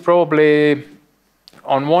then this probably,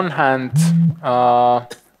 on one hand,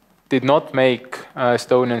 did not make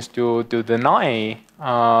Estonians to deny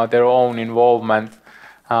their own involvement,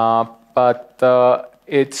 but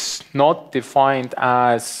it's not defined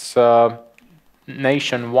as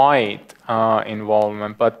nationwide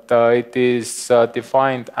involvement, but it is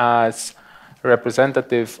defined as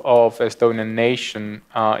representative of Estonian nation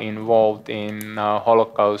involved in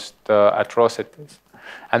Holocaust atrocities.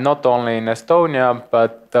 And not only in Estonia,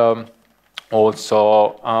 but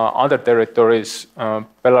also other territories,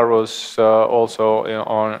 Belarus, also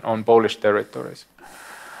on Polish territories.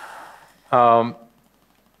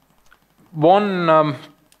 One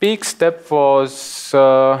big step was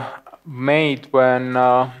made when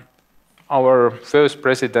our first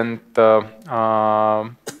president,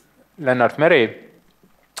 Lennart Meri,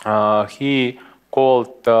 he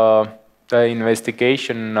called the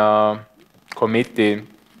investigation committee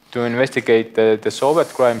to investigate the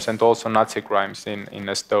Soviet crimes and also Nazi crimes in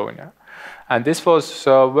Estonia. And this was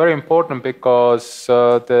very important because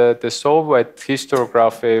the Soviet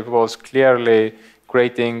historiography was clearly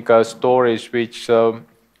creating stories which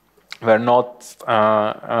were not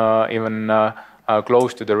even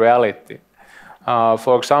close to the reality.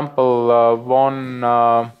 For example,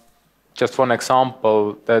 just one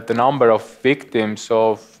example, that the number of victims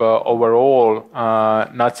of overall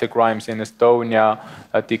Nazi crimes in Estonia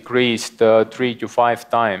decreased 3 to 5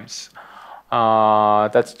 times.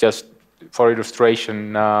 That's just for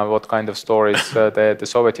illustration what kind of stories the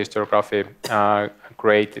Soviet historiography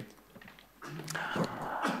created.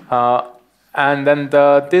 And then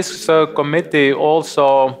this committee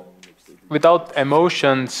also, without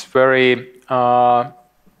emotions, very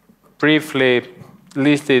briefly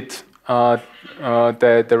listed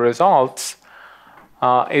the results.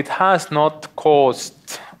 It has not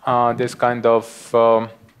caused this kind of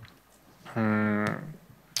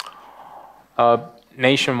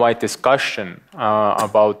nationwide discussion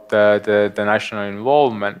about the national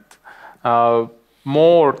involvement.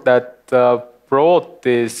 More that brought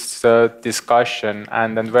this discussion,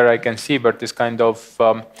 and then where I can see where this kind of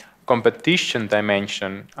competition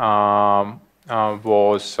dimension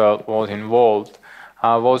was involved,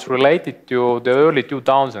 was related to the early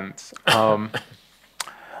 2000s.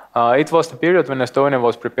 It was the period when Estonia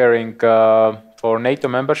was preparing for NATO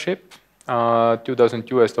membership.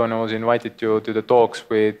 2002, Estonia was invited to the talks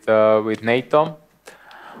with NATO,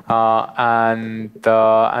 and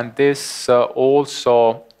this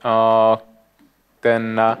also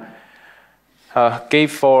then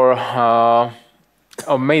gave for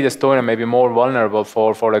or made Estonia maybe more vulnerable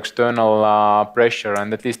for external pressure,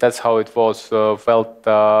 and at least that's how it was felt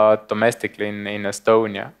domestically in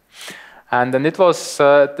Estonia. And then it was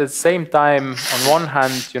at the same time, on one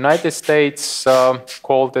hand, United States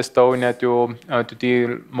called Estonia to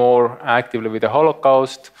deal more actively with the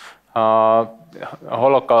Holocaust.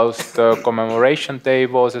 Holocaust commemoration day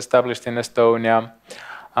was established in Estonia,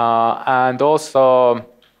 and also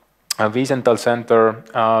Wiesenthal Center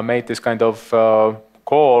made this kind of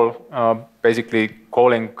call, basically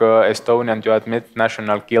calling Estonian to admit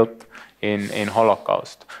national guilt in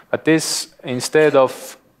Holocaust. But this, instead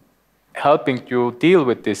of helping to deal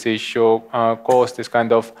with this issue, caused this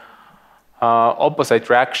kind of opposite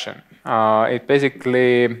reaction. It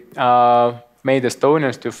basically made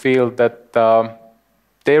Estonians to feel that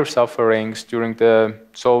their sufferings during the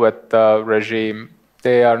Soviet regime,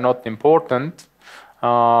 they are not important,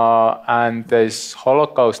 and this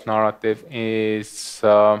Holocaust narrative is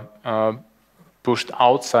pushed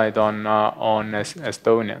outside on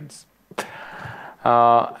Estonians.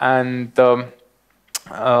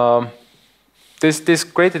 This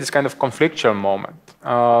created this kind of conflictual moment.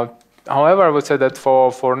 However, I would say that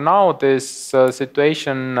for now, this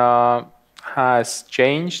situation has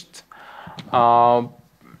changed.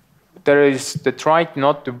 There is the try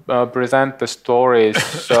not to present the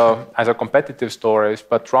stories as a competitive stories,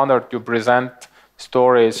 but rather to present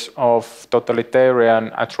stories of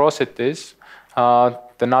totalitarian atrocities,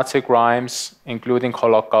 the Nazi crimes, including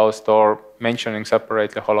Holocaust, or mentioning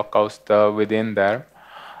separately Holocaust within there,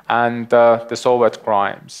 and the Soviet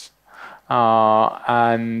crimes.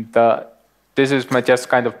 This is my just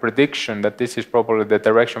kind of prediction that this is probably the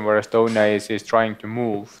direction where Estonia is trying to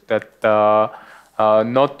move, that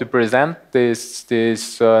not to present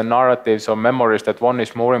these narratives or memories that one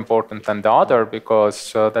is more important than the other,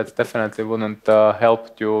 because that definitely wouldn't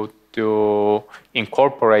help to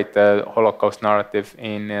incorporate the Holocaust narrative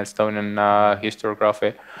in Estonian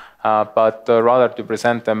historiography, but rather to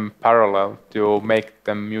present them parallel, to make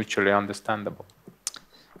them mutually understandable.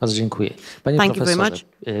 Bardzo dziękuję. Panie Thank you very profesorze,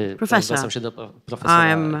 much. Professor, zwracam się do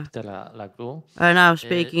profesora I'm Pietera Lagrou. now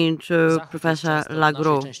speaking to Professor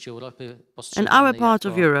Lagrou. In our part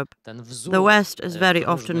of Europe, the West is very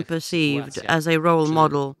often perceived as a role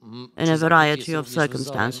model in a variety of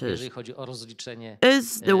circumstances.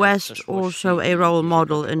 Is the West also a role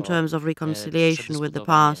model in terms of reconciliation with the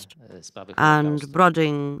past and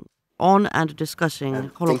brooding on and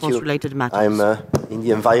discussing Holocaust-related matters? I'm in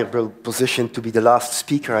the enviable position to be the last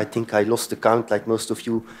speaker. I think I lost the count, like most of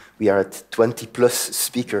you. We are at 20 plus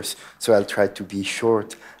speakers, so I'll try to be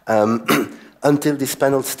short. Until this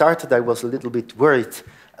panel started, I was a little bit worried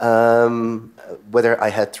whether I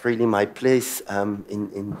had really my place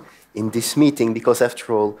in this meeting, because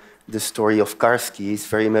after all, the story of Karski is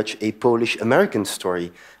very much a Polish-American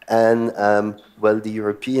story. And, well, the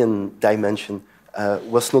European dimension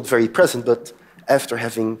was not very present, but after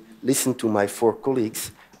having listened to my four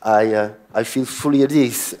colleagues, I feel fully at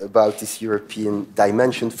ease about this European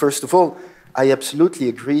dimension. First of all, I absolutely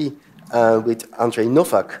agree with Andrzej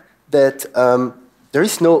Nowak that there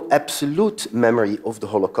is no absolute memory of the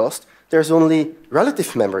Holocaust. There's only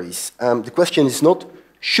relative memories. The question is not,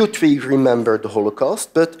 should we remember the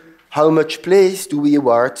Holocaust, but how much place do we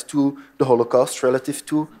award to the Holocaust relative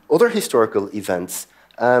to other historical events?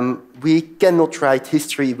 We cannot write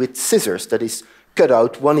history with scissors, that is, cut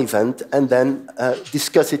out one event and then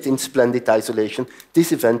discuss it in splendid isolation.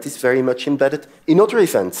 This event is very much embedded in other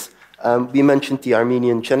events. We mentioned the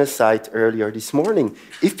Armenian genocide earlier this morning.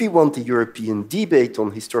 If we want a European debate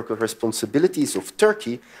on historical responsibilities of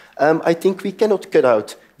Turkey, I think we cannot cut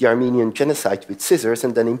out the Armenian genocide with scissors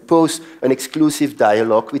and then impose an exclusive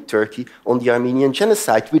dialogue with Turkey on the Armenian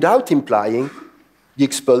genocide without implying the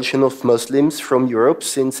expulsion of Muslims from Europe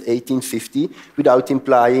since 1850, without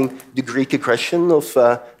implying the Greek aggression of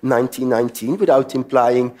 1919, without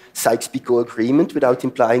implying Sykes-Picot Agreement, without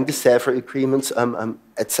implying the Sèvres agreements,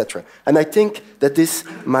 etc. And I think that this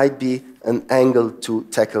might be an angle to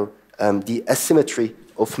tackle the asymmetry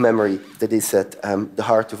of memory that is at the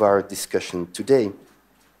heart of our discussion today.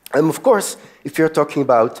 Of course, if you're talking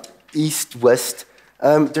about East-West,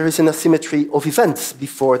 there is an asymmetry of events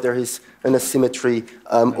before there is an asymmetry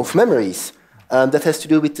of memories. That has to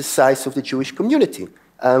do with the size of the Jewish community.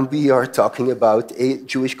 We are talking about a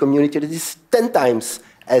Jewish community that is 10 times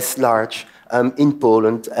as large in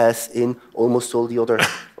Poland as in almost all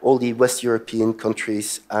the West European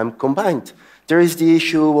countries combined. There is the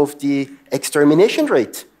issue of the extermination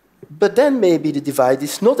rate. But then maybe the divide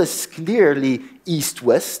is not as clearly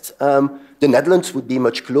East-West. The Netherlands would be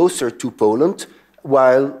much closer to Poland,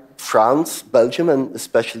 while France, Belgium, and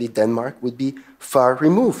especially Denmark would be far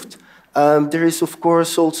removed. There is, of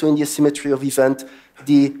course, also in the asymmetry of event,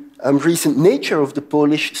 the recent nature of the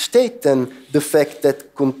Polish state and the fact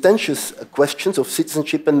that contentious questions of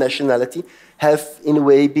citizenship and nationality have, in a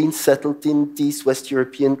way, been settled in these West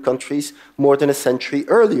European countries more than a century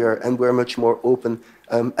earlier and were much more open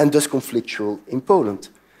and thus conflictual in Poland.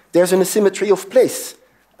 There's an asymmetry of place.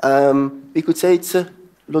 We could say it's a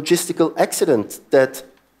logistical accident that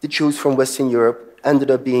the Jews from Western Europe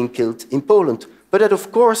ended up being killed in Poland. But that,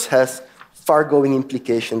 of course, has far-going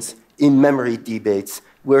implications in memory debates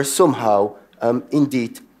where somehow,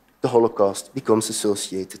 indeed, the Holocaust becomes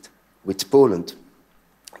associated with Poland.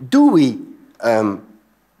 Do we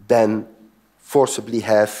then forcibly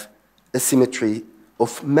have a symmetry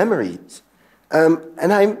of memories?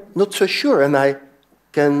 And I'm not so sure, and I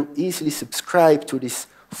can easily subscribe to this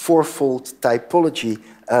fourfold typology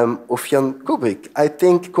of Jan Kubik. I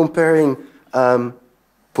think comparing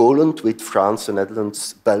Poland with France, the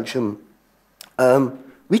Netherlands, Belgium,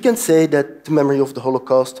 we can say that the memory of the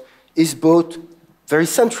Holocaust is both very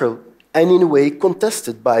central and in a way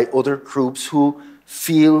contested by other groups who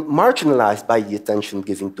feel marginalized by the attention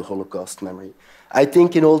given to Holocaust memory. I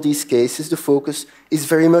think in all these cases the focus is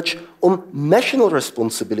very much on national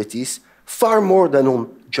responsibilities far more than on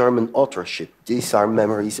German authorship. These are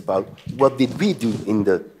memories about what did we do in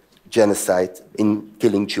the genocide, in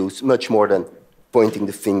killing Jews, much more than pointing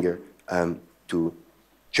the finger to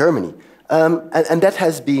Germany. And that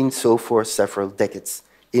has been so for several decades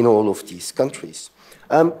in all of these countries.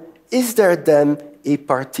 Is there then a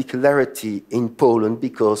particularity in Poland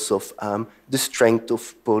because of the strength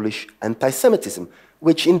of Polish anti-Semitism,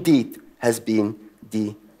 which indeed has been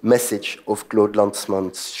the message of Claude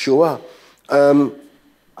Lanzmann's Shoah?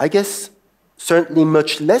 I guess certainly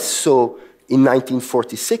much less so in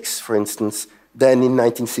 1946, for instance, than in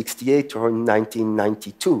 1968 or in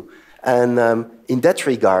 1992. And in that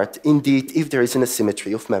regard, indeed, if there is an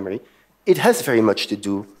asymmetry of memory, it has very much to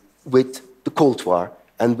do with the Cold War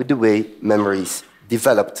and with the way memories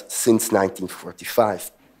developed since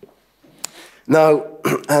 1945. Now,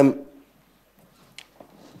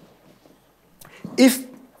 if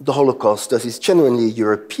the Holocaust thus is genuinely a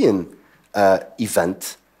European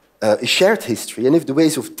event, a shared history, and if the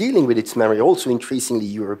ways of dealing with its memory are also increasingly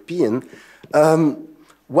European,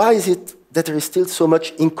 why is it that there is still so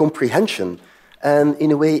much incomprehension and,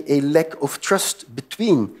 in a way, a lack of trust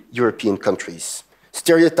between European countries?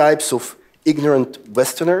 Stereotypes of ignorant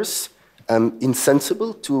Westerners,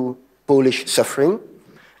 insensible to Polish suffering,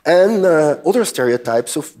 and other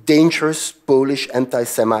stereotypes of dangerous Polish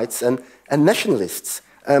anti-Semites and nationalists.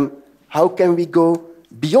 How can we go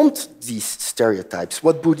beyond these stereotypes?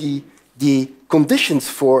 What would be the conditions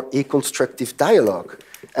for a constructive dialogue?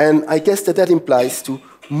 And I guess that implies to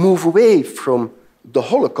move away from the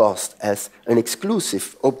Holocaust as an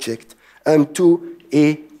exclusive object to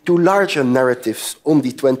larger narratives on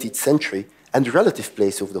the 20th century and the relative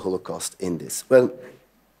place of the Holocaust in this. Well,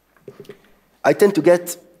 I tend to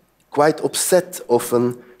get quite upset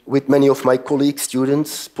often with many of my colleagues,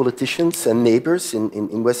 students, politicians, and neighbors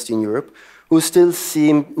in Western Europe who still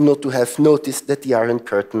seem not to have noticed that the Iron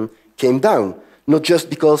Curtain came down, not just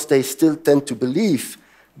because they still tend to believe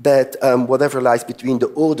that whatever lies between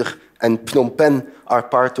the Oder and Phnom Penh are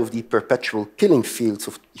part of the perpetual killing fields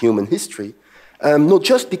of human history, not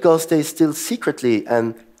just because they still secretly,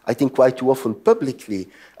 and I think quite too often publicly,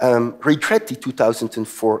 regret the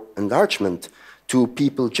 2004 enlargement to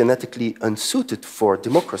people genetically unsuited for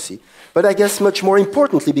democracy, but I guess much more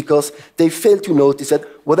importantly because they fail to notice that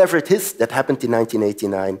whatever it is that happened in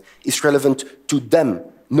 1989 is relevant to them,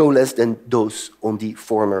 no less than those on the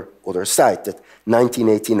former other side, that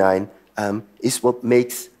 1989 is what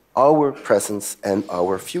makes our presence and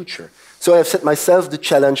our future. So I have set myself the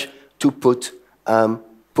challenge to put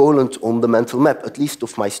Poland on the mental map, at least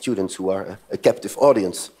of my students who are a captive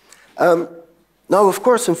audience. Now, of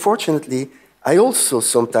course, unfortunately, I also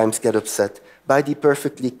sometimes get upset by the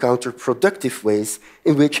perfectly counterproductive ways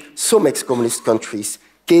in which some ex-communist countries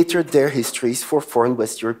cater their histories for foreign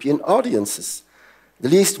West European audiences. The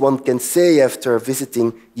least one can say after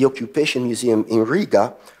visiting the Occupation Museum in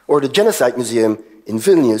Riga or the Genocide Museum in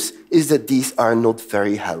Vilnius is that these are not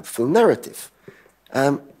very helpful narrative.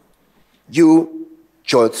 You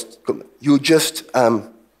just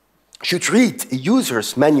should read a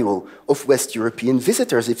user's manual of West European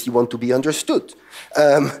visitors if you want to be understood.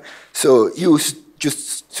 So you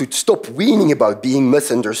just should stop whining about being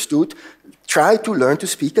misunderstood. Try to learn to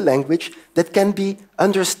speak a language that can be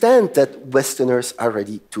understood, that Westerners are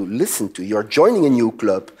ready to listen to. You're joining a new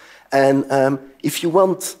club, and if you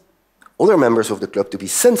want other members of the club to be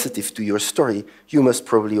sensitive to your story, you must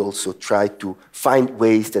probably also try to find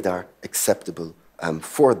ways that are acceptable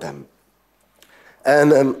for them.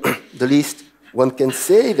 And the least one can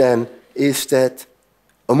say then is that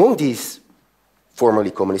among these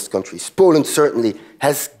formerly communist countries, Poland certainly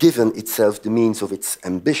has given itself the means of its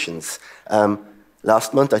ambitions.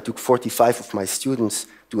 Last month I took 45 of my students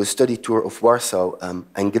to a study tour of Warsaw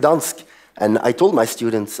and Gdansk, and I told my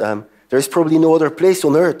students there is probably no other place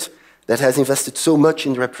on earth that has invested so much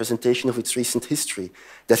in the representation of its recent history,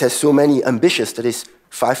 that has so many ambitious, that is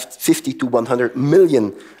 50 to 100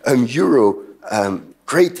 million euro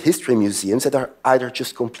great history museums that are either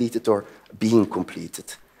just completed or being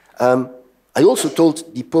completed. I also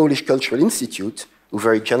told the Polish Cultural Institute, who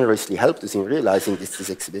very generously helped us in realizing this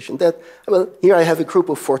exhibition, that, well, here I have a group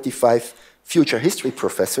of 45 future history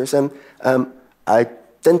professors, and I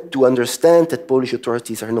tend to understand that Polish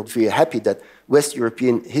authorities are not very happy that West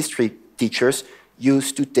European history teachers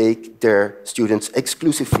used to take their students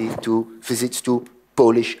exclusively to visits to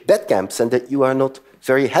Polish death camps, and that you are not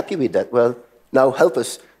very happy with that. Well, now help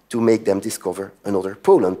us to make them discover another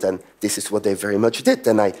Poland, and this is what they very much did.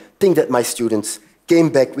 And I think that my students came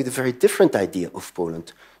back with a very different idea of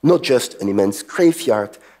Poland, not just an immense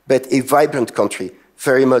graveyard, but a vibrant country,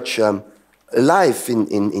 very much alive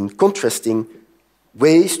in contrasting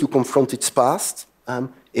ways to confront its past,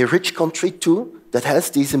 a rich country too, that has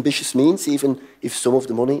these ambitious means, even if some of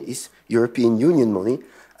the money is European Union money,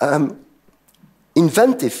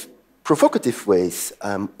 inventive, provocative ways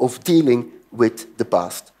of dealing with the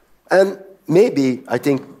past. And maybe, I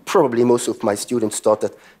think, probably most of my students thought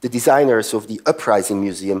that the designers of the Uprising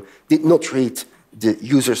Museum did not read the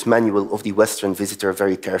user's manual of the Western visitor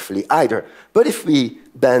very carefully either. But if we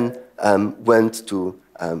then went to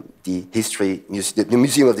the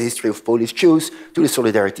Museum of the History of Polish Jews, to the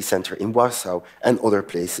Solidarity Center in Warsaw and other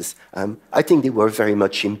places, I think they were very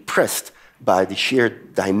much impressed by the sheer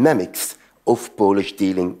dynamics of Polish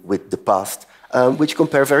dealing with the past, which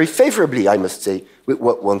compare very favorably, I must say, with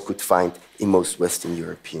what one could find in most Western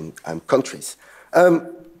European countries.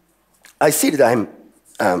 I see that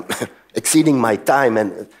I'm exceeding my time,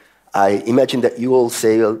 and I imagine that you all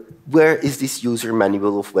say, well, where is this user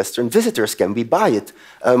manual of Western visitors? Can we buy it?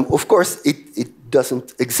 Of course, it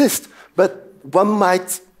doesn't exist, but one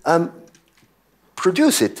might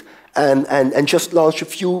produce it and just launch a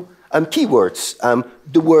few keywords,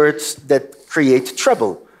 the words that create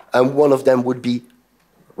trouble. One of them would be,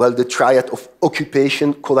 well, the triad of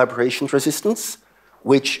occupation, collaboration, resistance,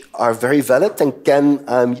 which are very valid and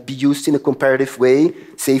can be used in a comparative way,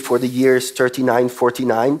 say for the years 39,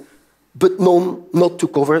 49, but not to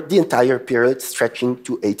cover the entire period stretching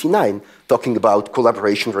to 89, talking about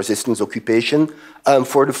collaboration, resistance, occupation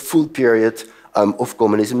for the full period of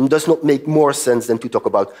communism. It does not make more sense than to talk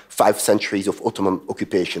about 5 centuries of Ottoman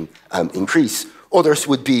occupation in Greece. Others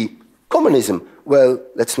would be communism. Well,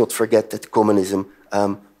 let's not forget that communism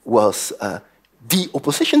was the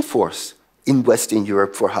opposition force in Western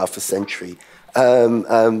Europe for half a century.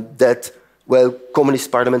 That, well,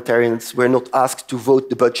 communist parliamentarians were not asked to vote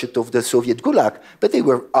the budget of the Soviet Gulag, but they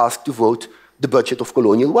were asked to vote the budget of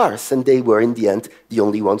colonial wars, and they were, in the end, the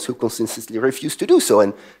only ones who consistently refused to do so.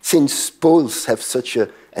 And since Poles have such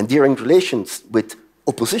endearing relations with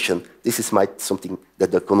opposition, this is something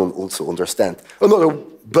that the Canon also understand. Another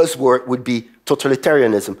buzzword would be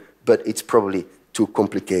totalitarianism, but it's probably too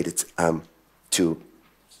complicated to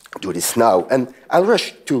do this now. And I'll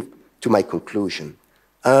rush to my conclusion.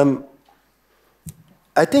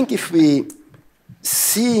 I think if we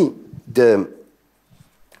see the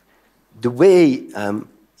way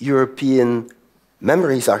European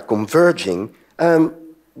memories are converging,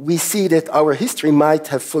 we see that our history might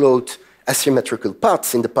have followed asymmetrical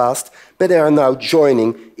paths in the past, but they are now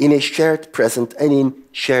joining in a shared present and in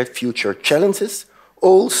shared future challenges.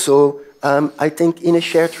 Also, I think in a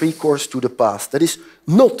shared recourse to the past. That is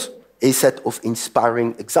not a set of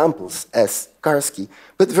inspiring examples as Karski,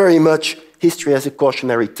 but very much history as a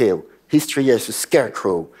cautionary tale, history as a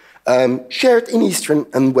scarecrow, shared in Eastern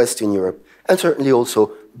and Western Europe, and certainly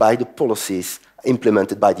also by the policies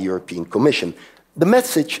implemented by the European Commission. The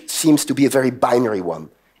message seems to be a very binary one,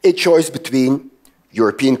 a choice between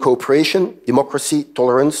European cooperation, democracy,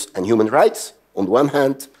 tolerance, and human rights, on the one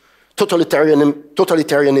hand,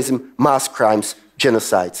 totalitarianism, mass crimes,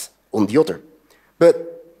 genocides, on the other.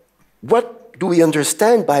 But what do we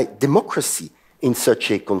understand by democracy in such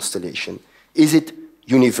a constellation? Is it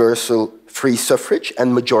universal free suffrage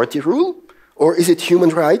and majority rule? Or is it human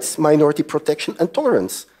rights, minority protection, and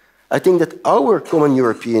tolerance? I think that our common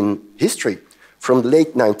European history, from the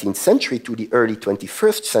late 19th century to the early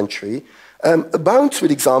 21st century, abounds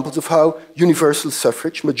with examples of how universal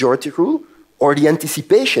suffrage, majority rule, or the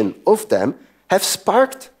anticipation of them have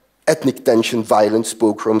sparked ethnic tension, violence,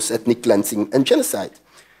 pogroms, ethnic cleansing, and genocide.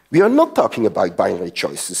 We are not talking about binary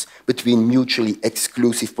choices between mutually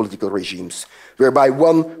exclusive political regimes, whereby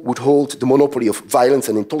one would hold the monopoly of violence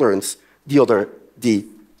and intolerance, the other the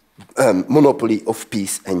monopoly of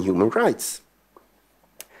peace and human rights.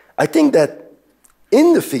 I think that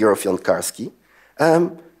in the figure of Jan Karski,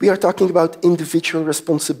 we are talking about individual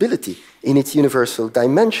responsibility in its universal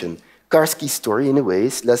dimension. Karski's story, in a way,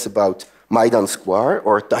 is less about Maidan Square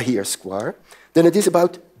or Tahrir Square than it is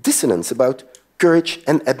about dissonance, about courage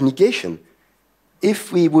and abnegation.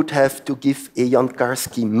 If we would have to give a Jan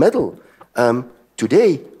Karski medal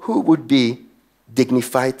today, who would be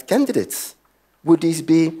dignified candidates? Would these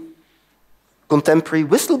be contemporary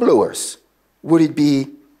whistleblowers? Would it be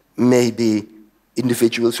maybe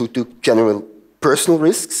individuals who took general personal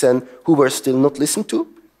risks and who were still not listened to?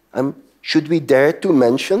 Should we dare to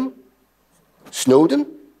mention Snowden,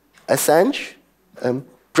 Assange,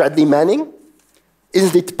 Bradley Manning?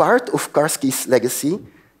 Isn't it part of Karski's legacy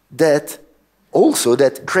that also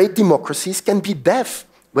that great democracies can be deaf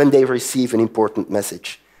when they receive an important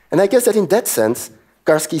message? And I guess that in that sense,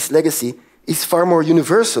 Karski's legacy is far more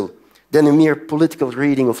universal than a mere political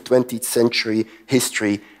reading of 20th century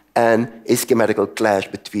history and a schematical clash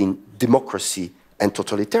between democracy and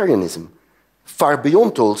totalitarianism. Far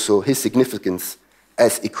beyond also his significance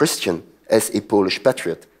as a Christian, as a Polish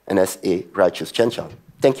patriot, and as a righteous Gentile.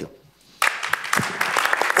 Thank you.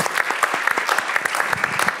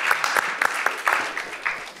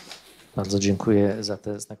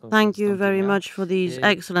 Thank you very much for these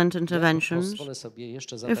excellent interventions.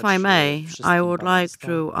 If I may, I would like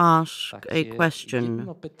to ask a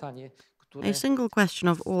question. a single question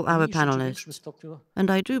of all our panelists, and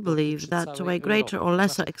I do believe that to a greater or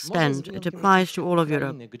lesser extent it applies to all of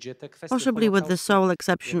Europe, possibly with the sole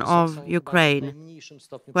exception of Ukraine,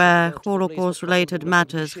 where Holocaust-related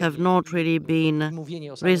matters have not really been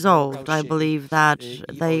resolved. I believe that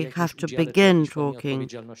they have to begin talking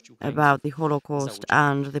about the Holocaust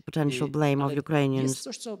and the potential blame of Ukrainians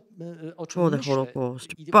for the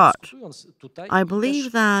Holocaust. But I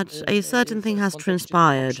believe that a certain thing has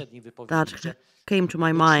transpired that came to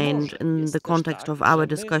my mind in the context of our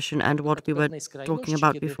discussion and what we were talking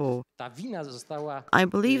about before. I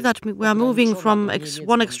believe that we are moving from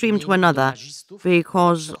one extreme to another,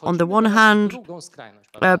 because on the one hand,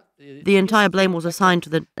 the entire blame was assigned to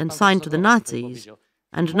the Nazis,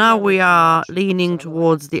 and now we are leaning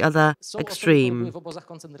towards the other extreme,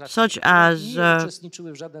 such as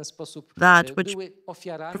that which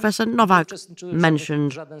Professor Nowak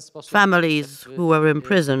mentioned. Families who were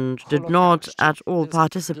imprisoned did not at all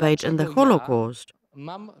participate in the Holocaust,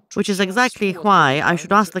 which is exactly why I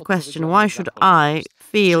should ask the question, why should I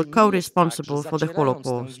feel co-responsible for the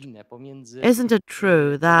Holocaust? Isn't it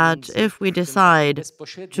true that if we decide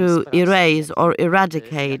to erase or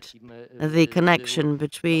eradicate the connection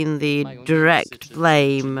between the direct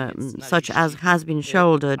blame, such as has been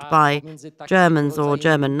shouldered by Germans or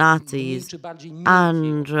German Nazis,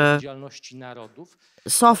 and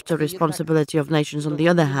softer responsibility of nations on the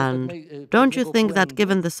other hand, don't you think that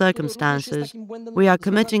given the circumstances, we are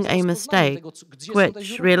committing a mistake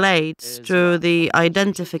which relates to the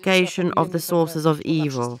identification of the sources of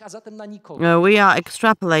evil? We are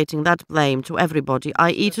extrapolating that blame to everybody,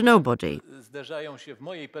 i.e. to nobody.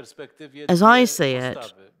 As I see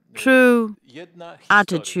it, two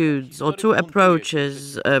attitudes or two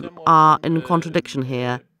approaches are in contradiction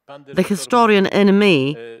here. The historian in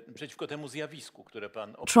me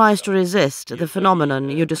tries to resist the phenomenon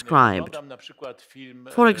you described.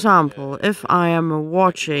 For example, if I am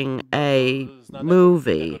watching a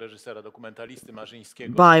movie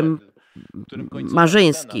by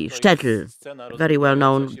Marzyński, Sztetl, very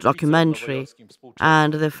well-known documentary,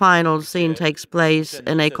 and the final scene takes place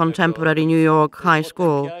in a contemporary New York high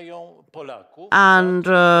school, and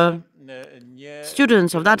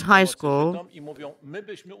students of that high school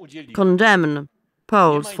condemn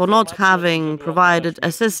Poles for not having provided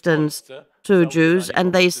assistance to Jews,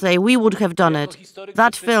 and they say, we would have done it.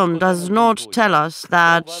 That film does not tell us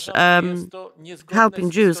that helping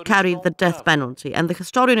Jews carried the death penalty, and the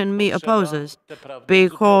historian in me opposes,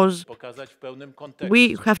 because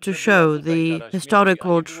we have to show the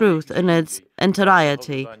historical truth in its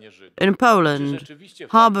entirety. In Poland,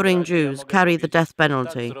 harboring Jews carried the death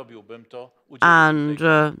penalty, and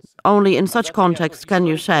only in such context can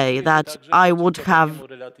you say that I would have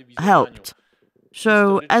helped.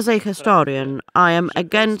 So, as a historian, I am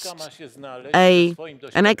against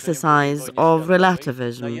an exercise of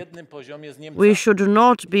relativism. We should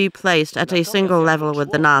not be placed at a single level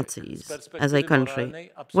with the Nazis as a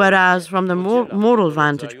country. Whereas, from the moral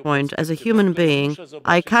vantage point, as a human being,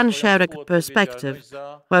 I can share a perspective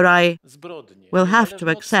where I will have to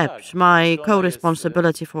accept my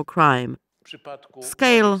co-responsibility for crime,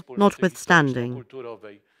 scale notwithstanding.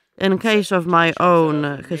 In case of my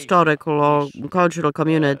own historical or cultural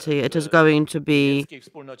community, it is going to be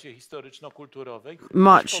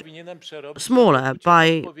much smaller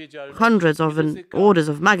by hundreds of orders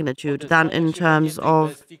of magnitude than in terms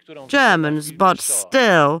of Germans, but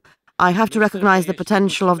still I have to recognize the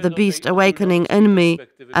potential of the beast awakening in me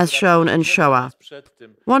as shown in Shoah.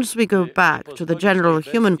 Once we go back to the general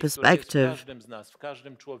human perspective,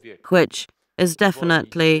 which is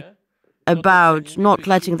definitely about not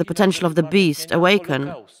letting the potential of the beast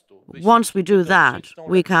awaken, once we do that,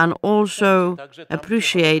 we can also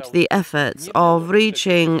appreciate the efforts of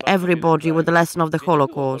reaching everybody with the lesson of the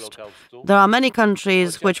Holocaust. There are many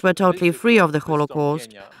countries which were totally free of the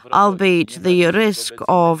Holocaust, albeit the risk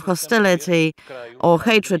of hostility or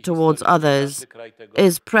hatred towards others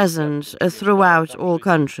is present throughout all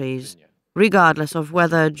countries, regardless of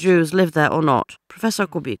whether Jews live there or not. Professor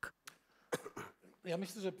Kubik.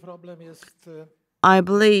 I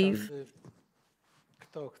believe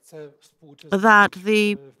that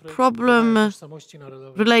the problem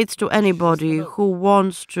relates to anybody who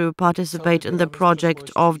wants to participate in the project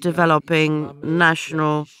of developing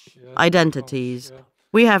national identities.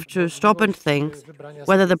 We have to stop and think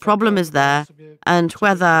whether the problem is there and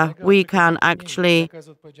whether we can actually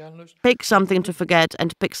pick something to forget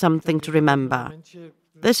and pick something to remember.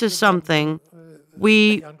 This is something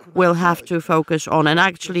we will have to focus on. And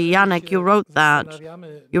actually, Janek, you wrote about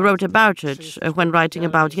it when writing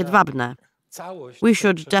about Jedwabne. we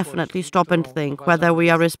should definitely stop and think whether we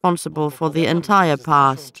are responsible for the entire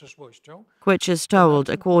past, which is told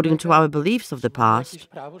according to our beliefs of the past.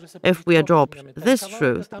 If we adopt this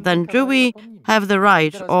truth, then do we have the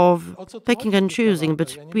right of picking and choosing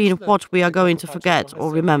between what we are going to forget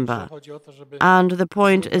or remember? And the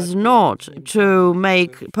point is not to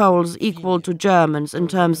make Poles equal to Germans in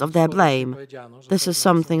terms of their blame. This is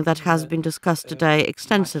something that has been discussed today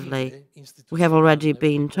extensively. We have already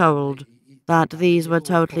been told that these were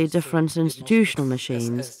totally different institutional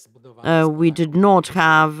machines. We did not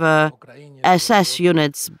have SS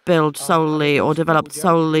units built solely or developed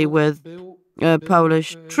solely with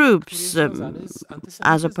Polish troops,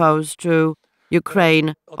 as opposed to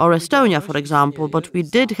Ukraine or Estonia, for example, but we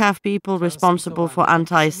did have people responsible for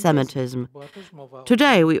anti-Semitism.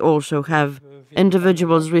 Today we also have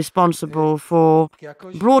individuals responsible for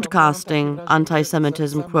broadcasting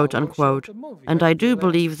anti-Semitism, quote-unquote, and I do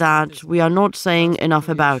believe that we are not saying enough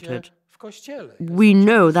about it. We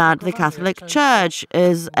know that the Catholic Church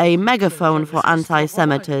is a megaphone for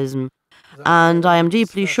anti-Semitism, and I am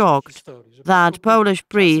deeply shocked that Polish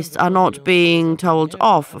priests are not being told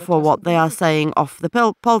off for what they are saying off the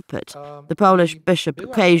pulpit. The Polish bishop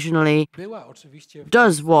occasionally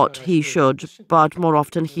does what he should, but more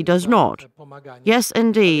often he does not. Yes,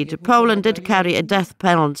 indeed, Poland did carry a death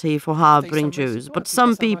penalty for harboring Jews, but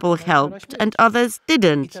some people helped and others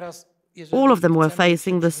didn't. All of them were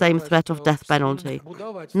facing the same threat of death penalty.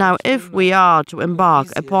 Now, if we are to embark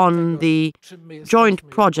upon the joint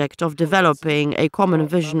project of developing a common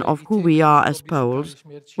vision of who we are as Poles,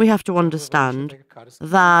 we have to understand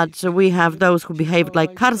that we have those who behaved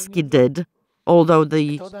like Karski did, although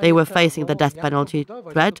they were facing the death penalty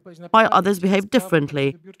threat, while others behaved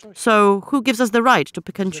differently. So, who gives us the right to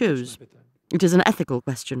pick and choose? It is an ethical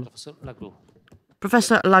question.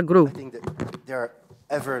 Professor Lagrou. I think that there are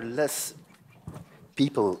ever less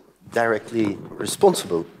people directly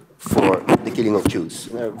responsible for the killing of Jews.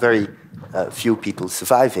 There are very few people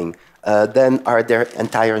surviving. Then are there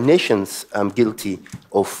entire nations guilty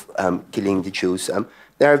of killing the Jews?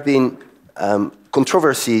 There have been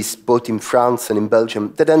controversies both in France and in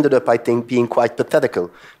Belgium that ended up, I think, being quite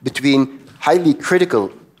pathetical between highly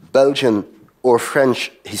critical Belgian or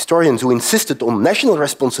French historians who insisted on national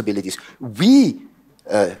responsibilities. We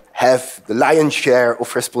have the lion's share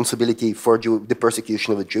of responsibility for the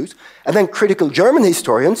persecution of the Jews, and then critical German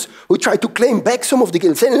historians who try to claim back some of the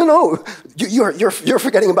guilt, saying, no, you're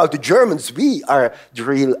forgetting about the Germans. We are the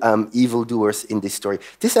real evildoers in this story.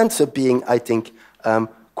 This ends up being, I think,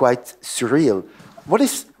 quite surreal. What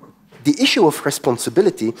is the issue of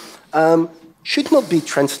responsibility should not be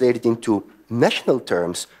translated into national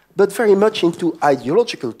terms, but very much into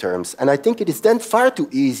ideological terms. And I think it is then far too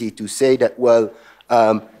easy to say that, well,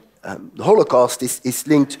 the Holocaust is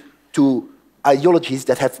linked to ideologies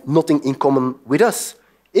that have nothing in common with us.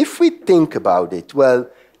 If we think about it, well,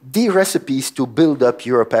 the recipes to build up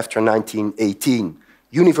Europe after 1918,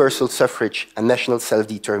 universal suffrage and national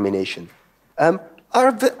self-determination, are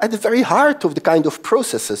at the very heart of the kind of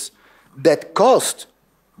processes that caused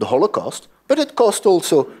the Holocaust, but it caused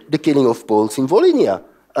also the killing of Poles in Volhynia.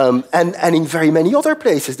 And in very many other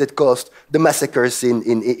places that caused the massacres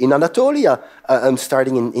in Anatolia,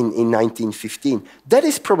 starting in 1915. That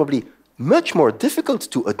is probably much more difficult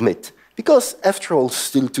to admit, because after all,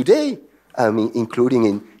 still today,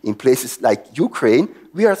 including in places like Ukraine,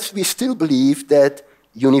 we still believe that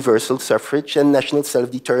universal suffrage and national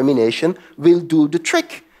self-determination will do the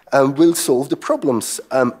trick, will solve the problems,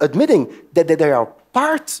 admitting that they are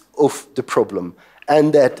part of the problem,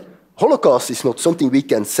 and that Holocaust is not something we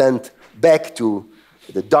can send back to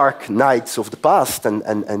the dark nights of the past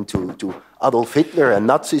and to Adolf Hitler and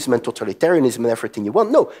Nazism and totalitarianism and everything you want.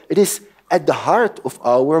 No, it is at the heart of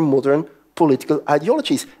our modern political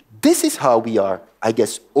ideologies. This is how we are, I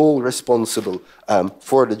guess, all responsible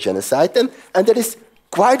for the genocide. And that is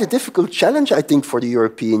quite a difficult challenge, I think, for the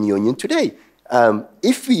European Union today.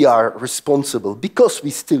 If we are responsible because we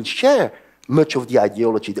still share much of the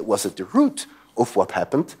ideology that was at the root of what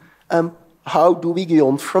happened, how do we go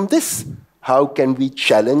on from this? How can we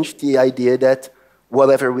challenge the idea that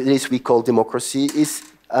whatever it is we call democracy is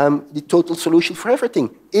the total solution for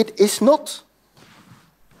everything? It is not.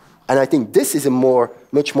 And I think this is a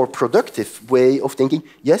much more productive way of thinking.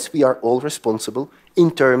 Yes, we are all responsible in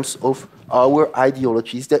terms of our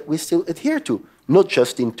ideologies that we still adhere to, not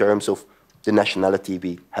just in terms of the nationality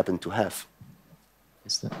we happen to have.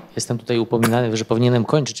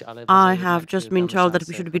 I have just been told that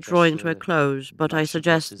we should be drawing to a close, but I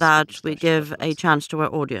suggest that we give a chance to our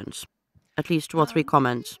audience. at least 2 or 3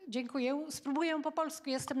 comments.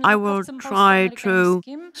 I will try to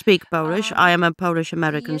speak Polish. I am a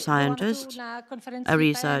Polish-American scientist, a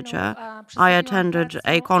researcher. I attended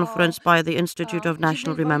a conference by the Institute of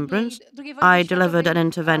National Remembrance. I delivered an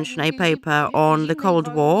intervention, a paper on the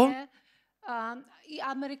Cold War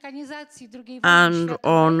and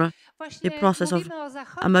on the process of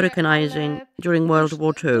Americanizing during World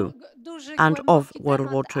War II and of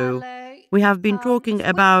World War II. We have been talking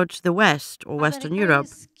about the West or Western Europe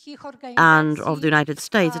and of the United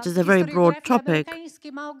States. It is a very broad topic,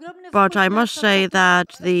 but I must say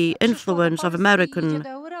that the influence of American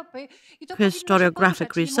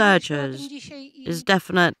historiographic researchers is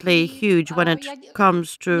definitely huge when it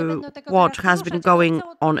comes to what has been going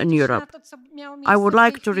on in Europe. I would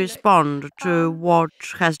like to respond to what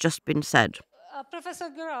has just been said.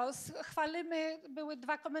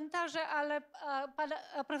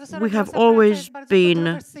 We have always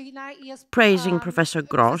been praising Professor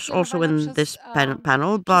Gross, also in this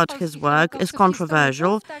panel, but his work is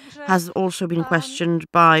controversial, has also been questioned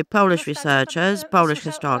by Polish researchers, Polish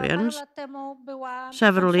historians.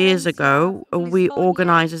 Several years ago, we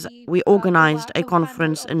organized a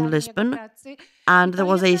conference in Lisbon, and there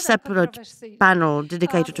was a separate panel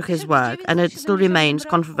dedicated to his work, and it still remains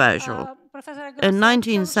controversial. In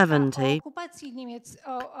 1970,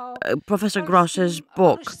 Professor Gross's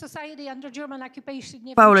book,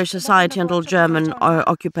 Polish Society Under German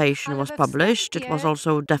Occupation, was published. It was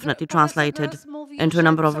also definitely translated into a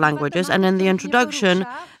number of languages. And in the introduction,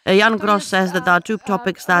 Jan Gross says that there are 2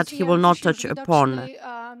 topics that he will not touch upon: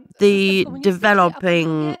 the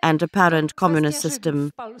developing and apparent communist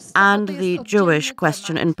system and the Jewish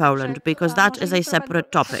question in Poland, because that is a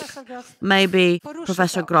separate topic. Maybe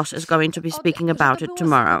Professor Gross is going to be speaking about it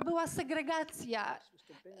tomorrow.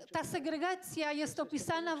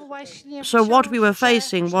 So what we were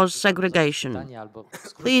facing was segregation.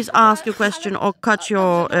 Please ask your question or cut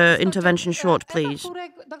your intervention short, please.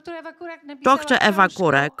 Dr. Ewa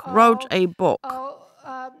Kurek wrote a book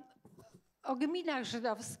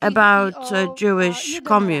about Jewish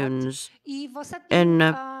communes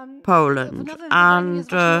in Poland, and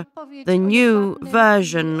the new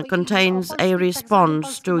version contains a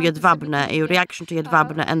response to Jedwabne, a reaction to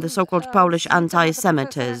Jedwabne and the so-called Polish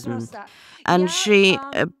anti-Semitism. And she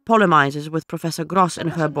polemizes with Professor Gross in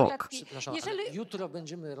her book.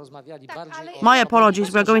 My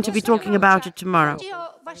apologies, we're going to be talking about it tomorrow.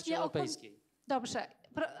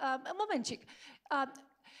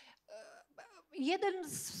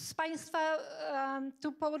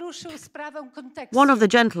 One of the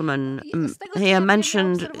gentlemen here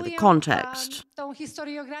mentioned the context.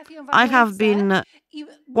 I have been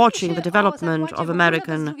watching the development of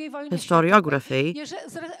American historiography,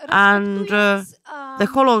 and the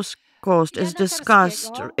Holocaust is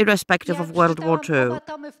discussed irrespective of World War II.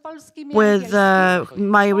 With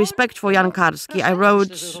my respect for Jan Karski, I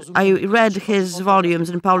read his volumes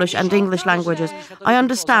in Polish and English languages. I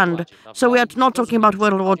understand. So we are not talking about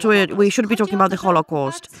World War II, we should be talking about the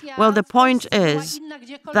Holocaust. Well, the point is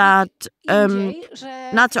that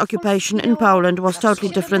Nazi occupation in Poland was totally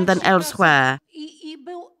different than elsewhere.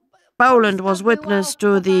 Poland was witness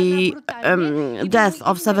to the death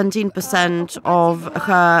of 17% of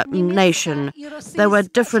her nation. There were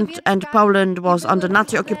different, and Poland was under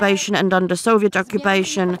Nazi occupation and under Soviet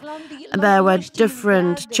occupation. There were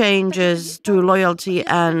different changes to loyalty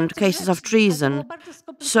and cases of treason.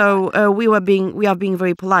 So we are being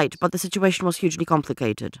very polite, but the situation was hugely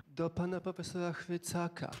complicated.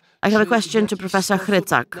 I have a question to Professor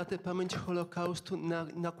Hrytsak.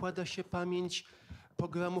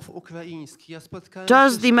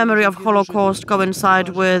 Does the memory of Holocaust coincide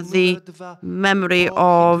with the memory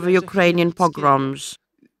of Ukrainian pogroms?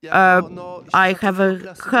 I have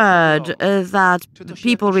heard that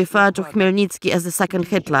people refer to Khmelnytsky as the second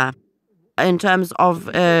Hitler in terms of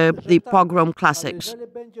the pogrom classics.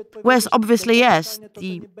 Well, obviously, yes.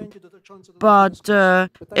 But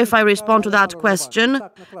if I respond to that question,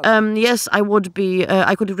 yes,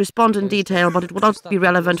 I could respond in detail, but it would not be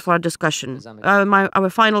relevant for our discussion. Our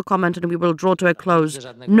final comment, and we will draw to a close.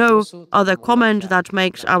 No other comment that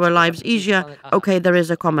makes our lives easier. Okay, there is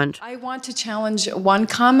a comment. I want to challenge one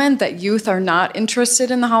comment that youth are not interested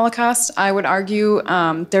in the Holocaust. I would argue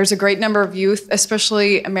there's a great number of youth,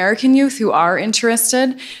 especially American youth, who are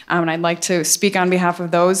interested, and I'd like to speak on behalf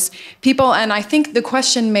of those people. And I think the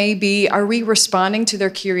question may be, are we responding to their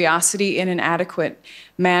curiosity in an adequate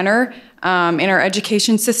manner in our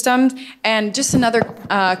education system? And just another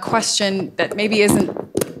question that maybe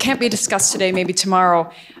can't be discussed today, maybe tomorrow.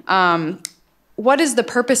 what is the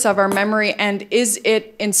purpose of our memory, and is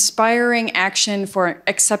it inspiring action for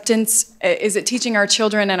acceptance? Is it teaching our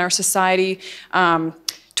children and our society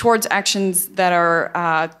towards actions that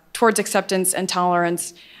are towards acceptance and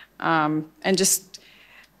tolerance, and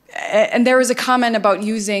there was a comment about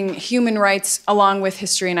using human rights along with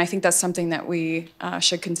history, and I think that's something that we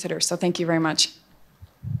should consider. So thank you very much.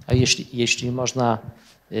 A jeśli można,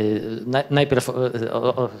 najpierw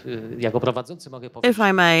jako prowadzący mogę powiedzieć. If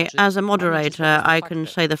I may, as a moderator, I can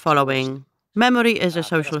say the following. Memory is a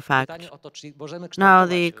social fact. Now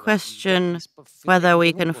the question whether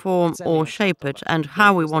we can form or shape it, and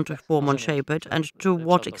how we want to form and shape it, and to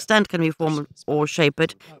what extent can we form or shape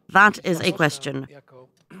it, that is a question.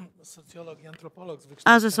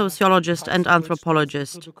 As a sociologist and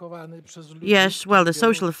anthropologist, yes, well, the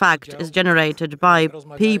social fact is generated by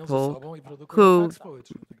people who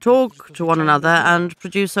talk to one another and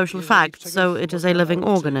produce social facts, so it is a living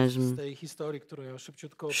organism.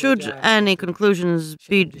 Should any conclusions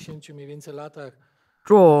be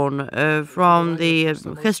drawn from the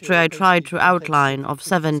history I tried to outline of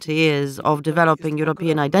 70 years of developing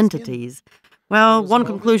European identities, well, one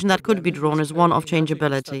conclusion that could be drawn is one of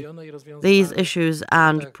changeability. These issues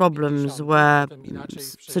and problems were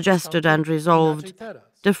suggested and resolved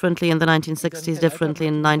differently in the 1960s, differently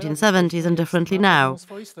in the 1970s, and differently now.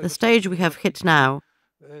 The stage we have hit now,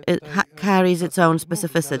 it carries its own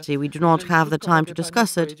specificity. We do not have the time to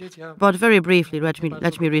discuss it, but very briefly, let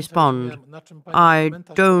me respond. I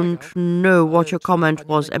don't know what your comment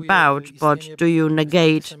was about, but do you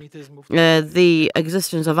negate the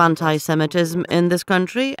existence of anti-Semitism in this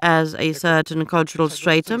country as a certain cultural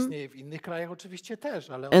stratum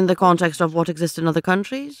in the context of what exists in other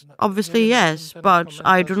countries? Obviously, yes, but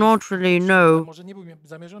I do not really know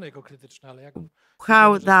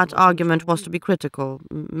how that argument was to be critical.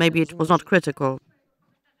 Maybe it was not critical.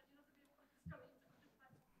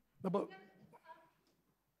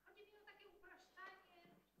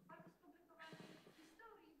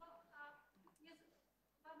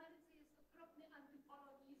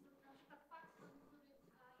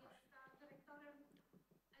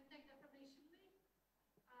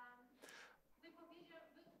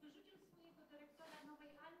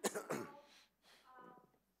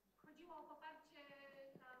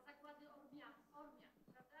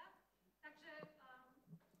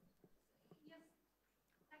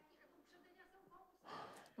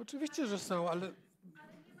 Oczywiście, że są, ale...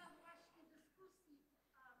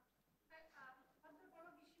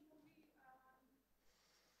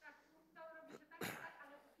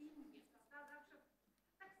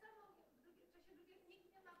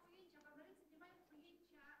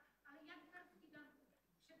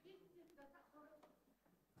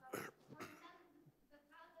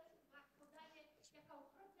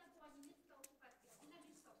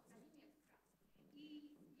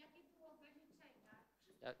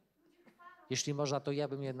 Jeśli można, to ja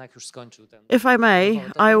bym jednak już skończył ten. If I may,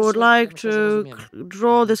 I would like to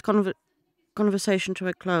draw this conversation to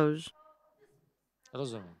a close.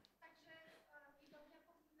 Rozumiem.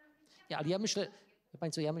 Ale ja myślę,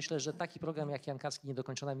 Państwo, ja myślę, że taki program jak Jan Karski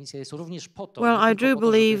Niedokończona misja jest również po to. Well, I do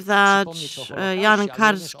believe that Jan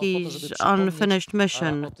Karski's unfinished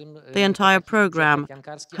mission, the entire program,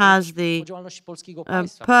 has the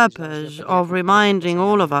purpose of reminding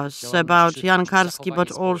all of us about Jan Karski,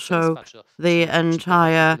 but also the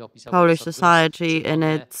entire Polish society in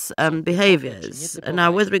its behaviors.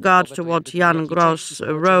 Now, with regard to what Jan Gross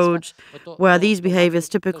wrote, were these behaviors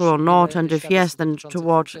typical or not, and if yes, then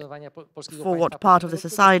for what part of the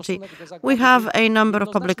society? We have a number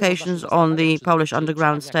of publications on the Polish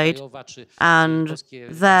underground state, and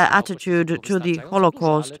their attitude to the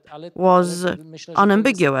Holocaust was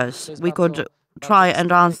unambiguous. We could try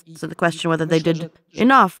and answer the question whether they did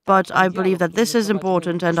enough, but I believe that this is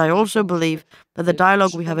important, and I also believe that the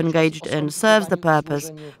dialogue we have engaged in serves the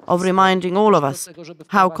purpose of reminding all of us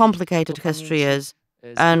how complicated history is,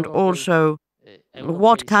 and also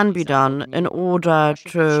what can be done in order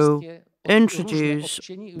to introduce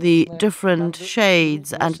the different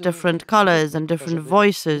shades and different colors and different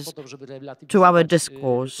voices to our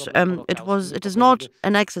discourse. It is not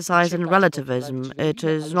an exercise in relativism. It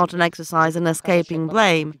is not an exercise in escaping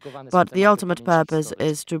blame, but the ultimate purpose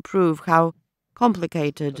is to prove how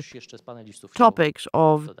complicated topics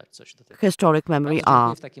of historic memory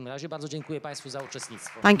are.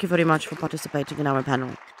 Thank you very much for participating in our panel.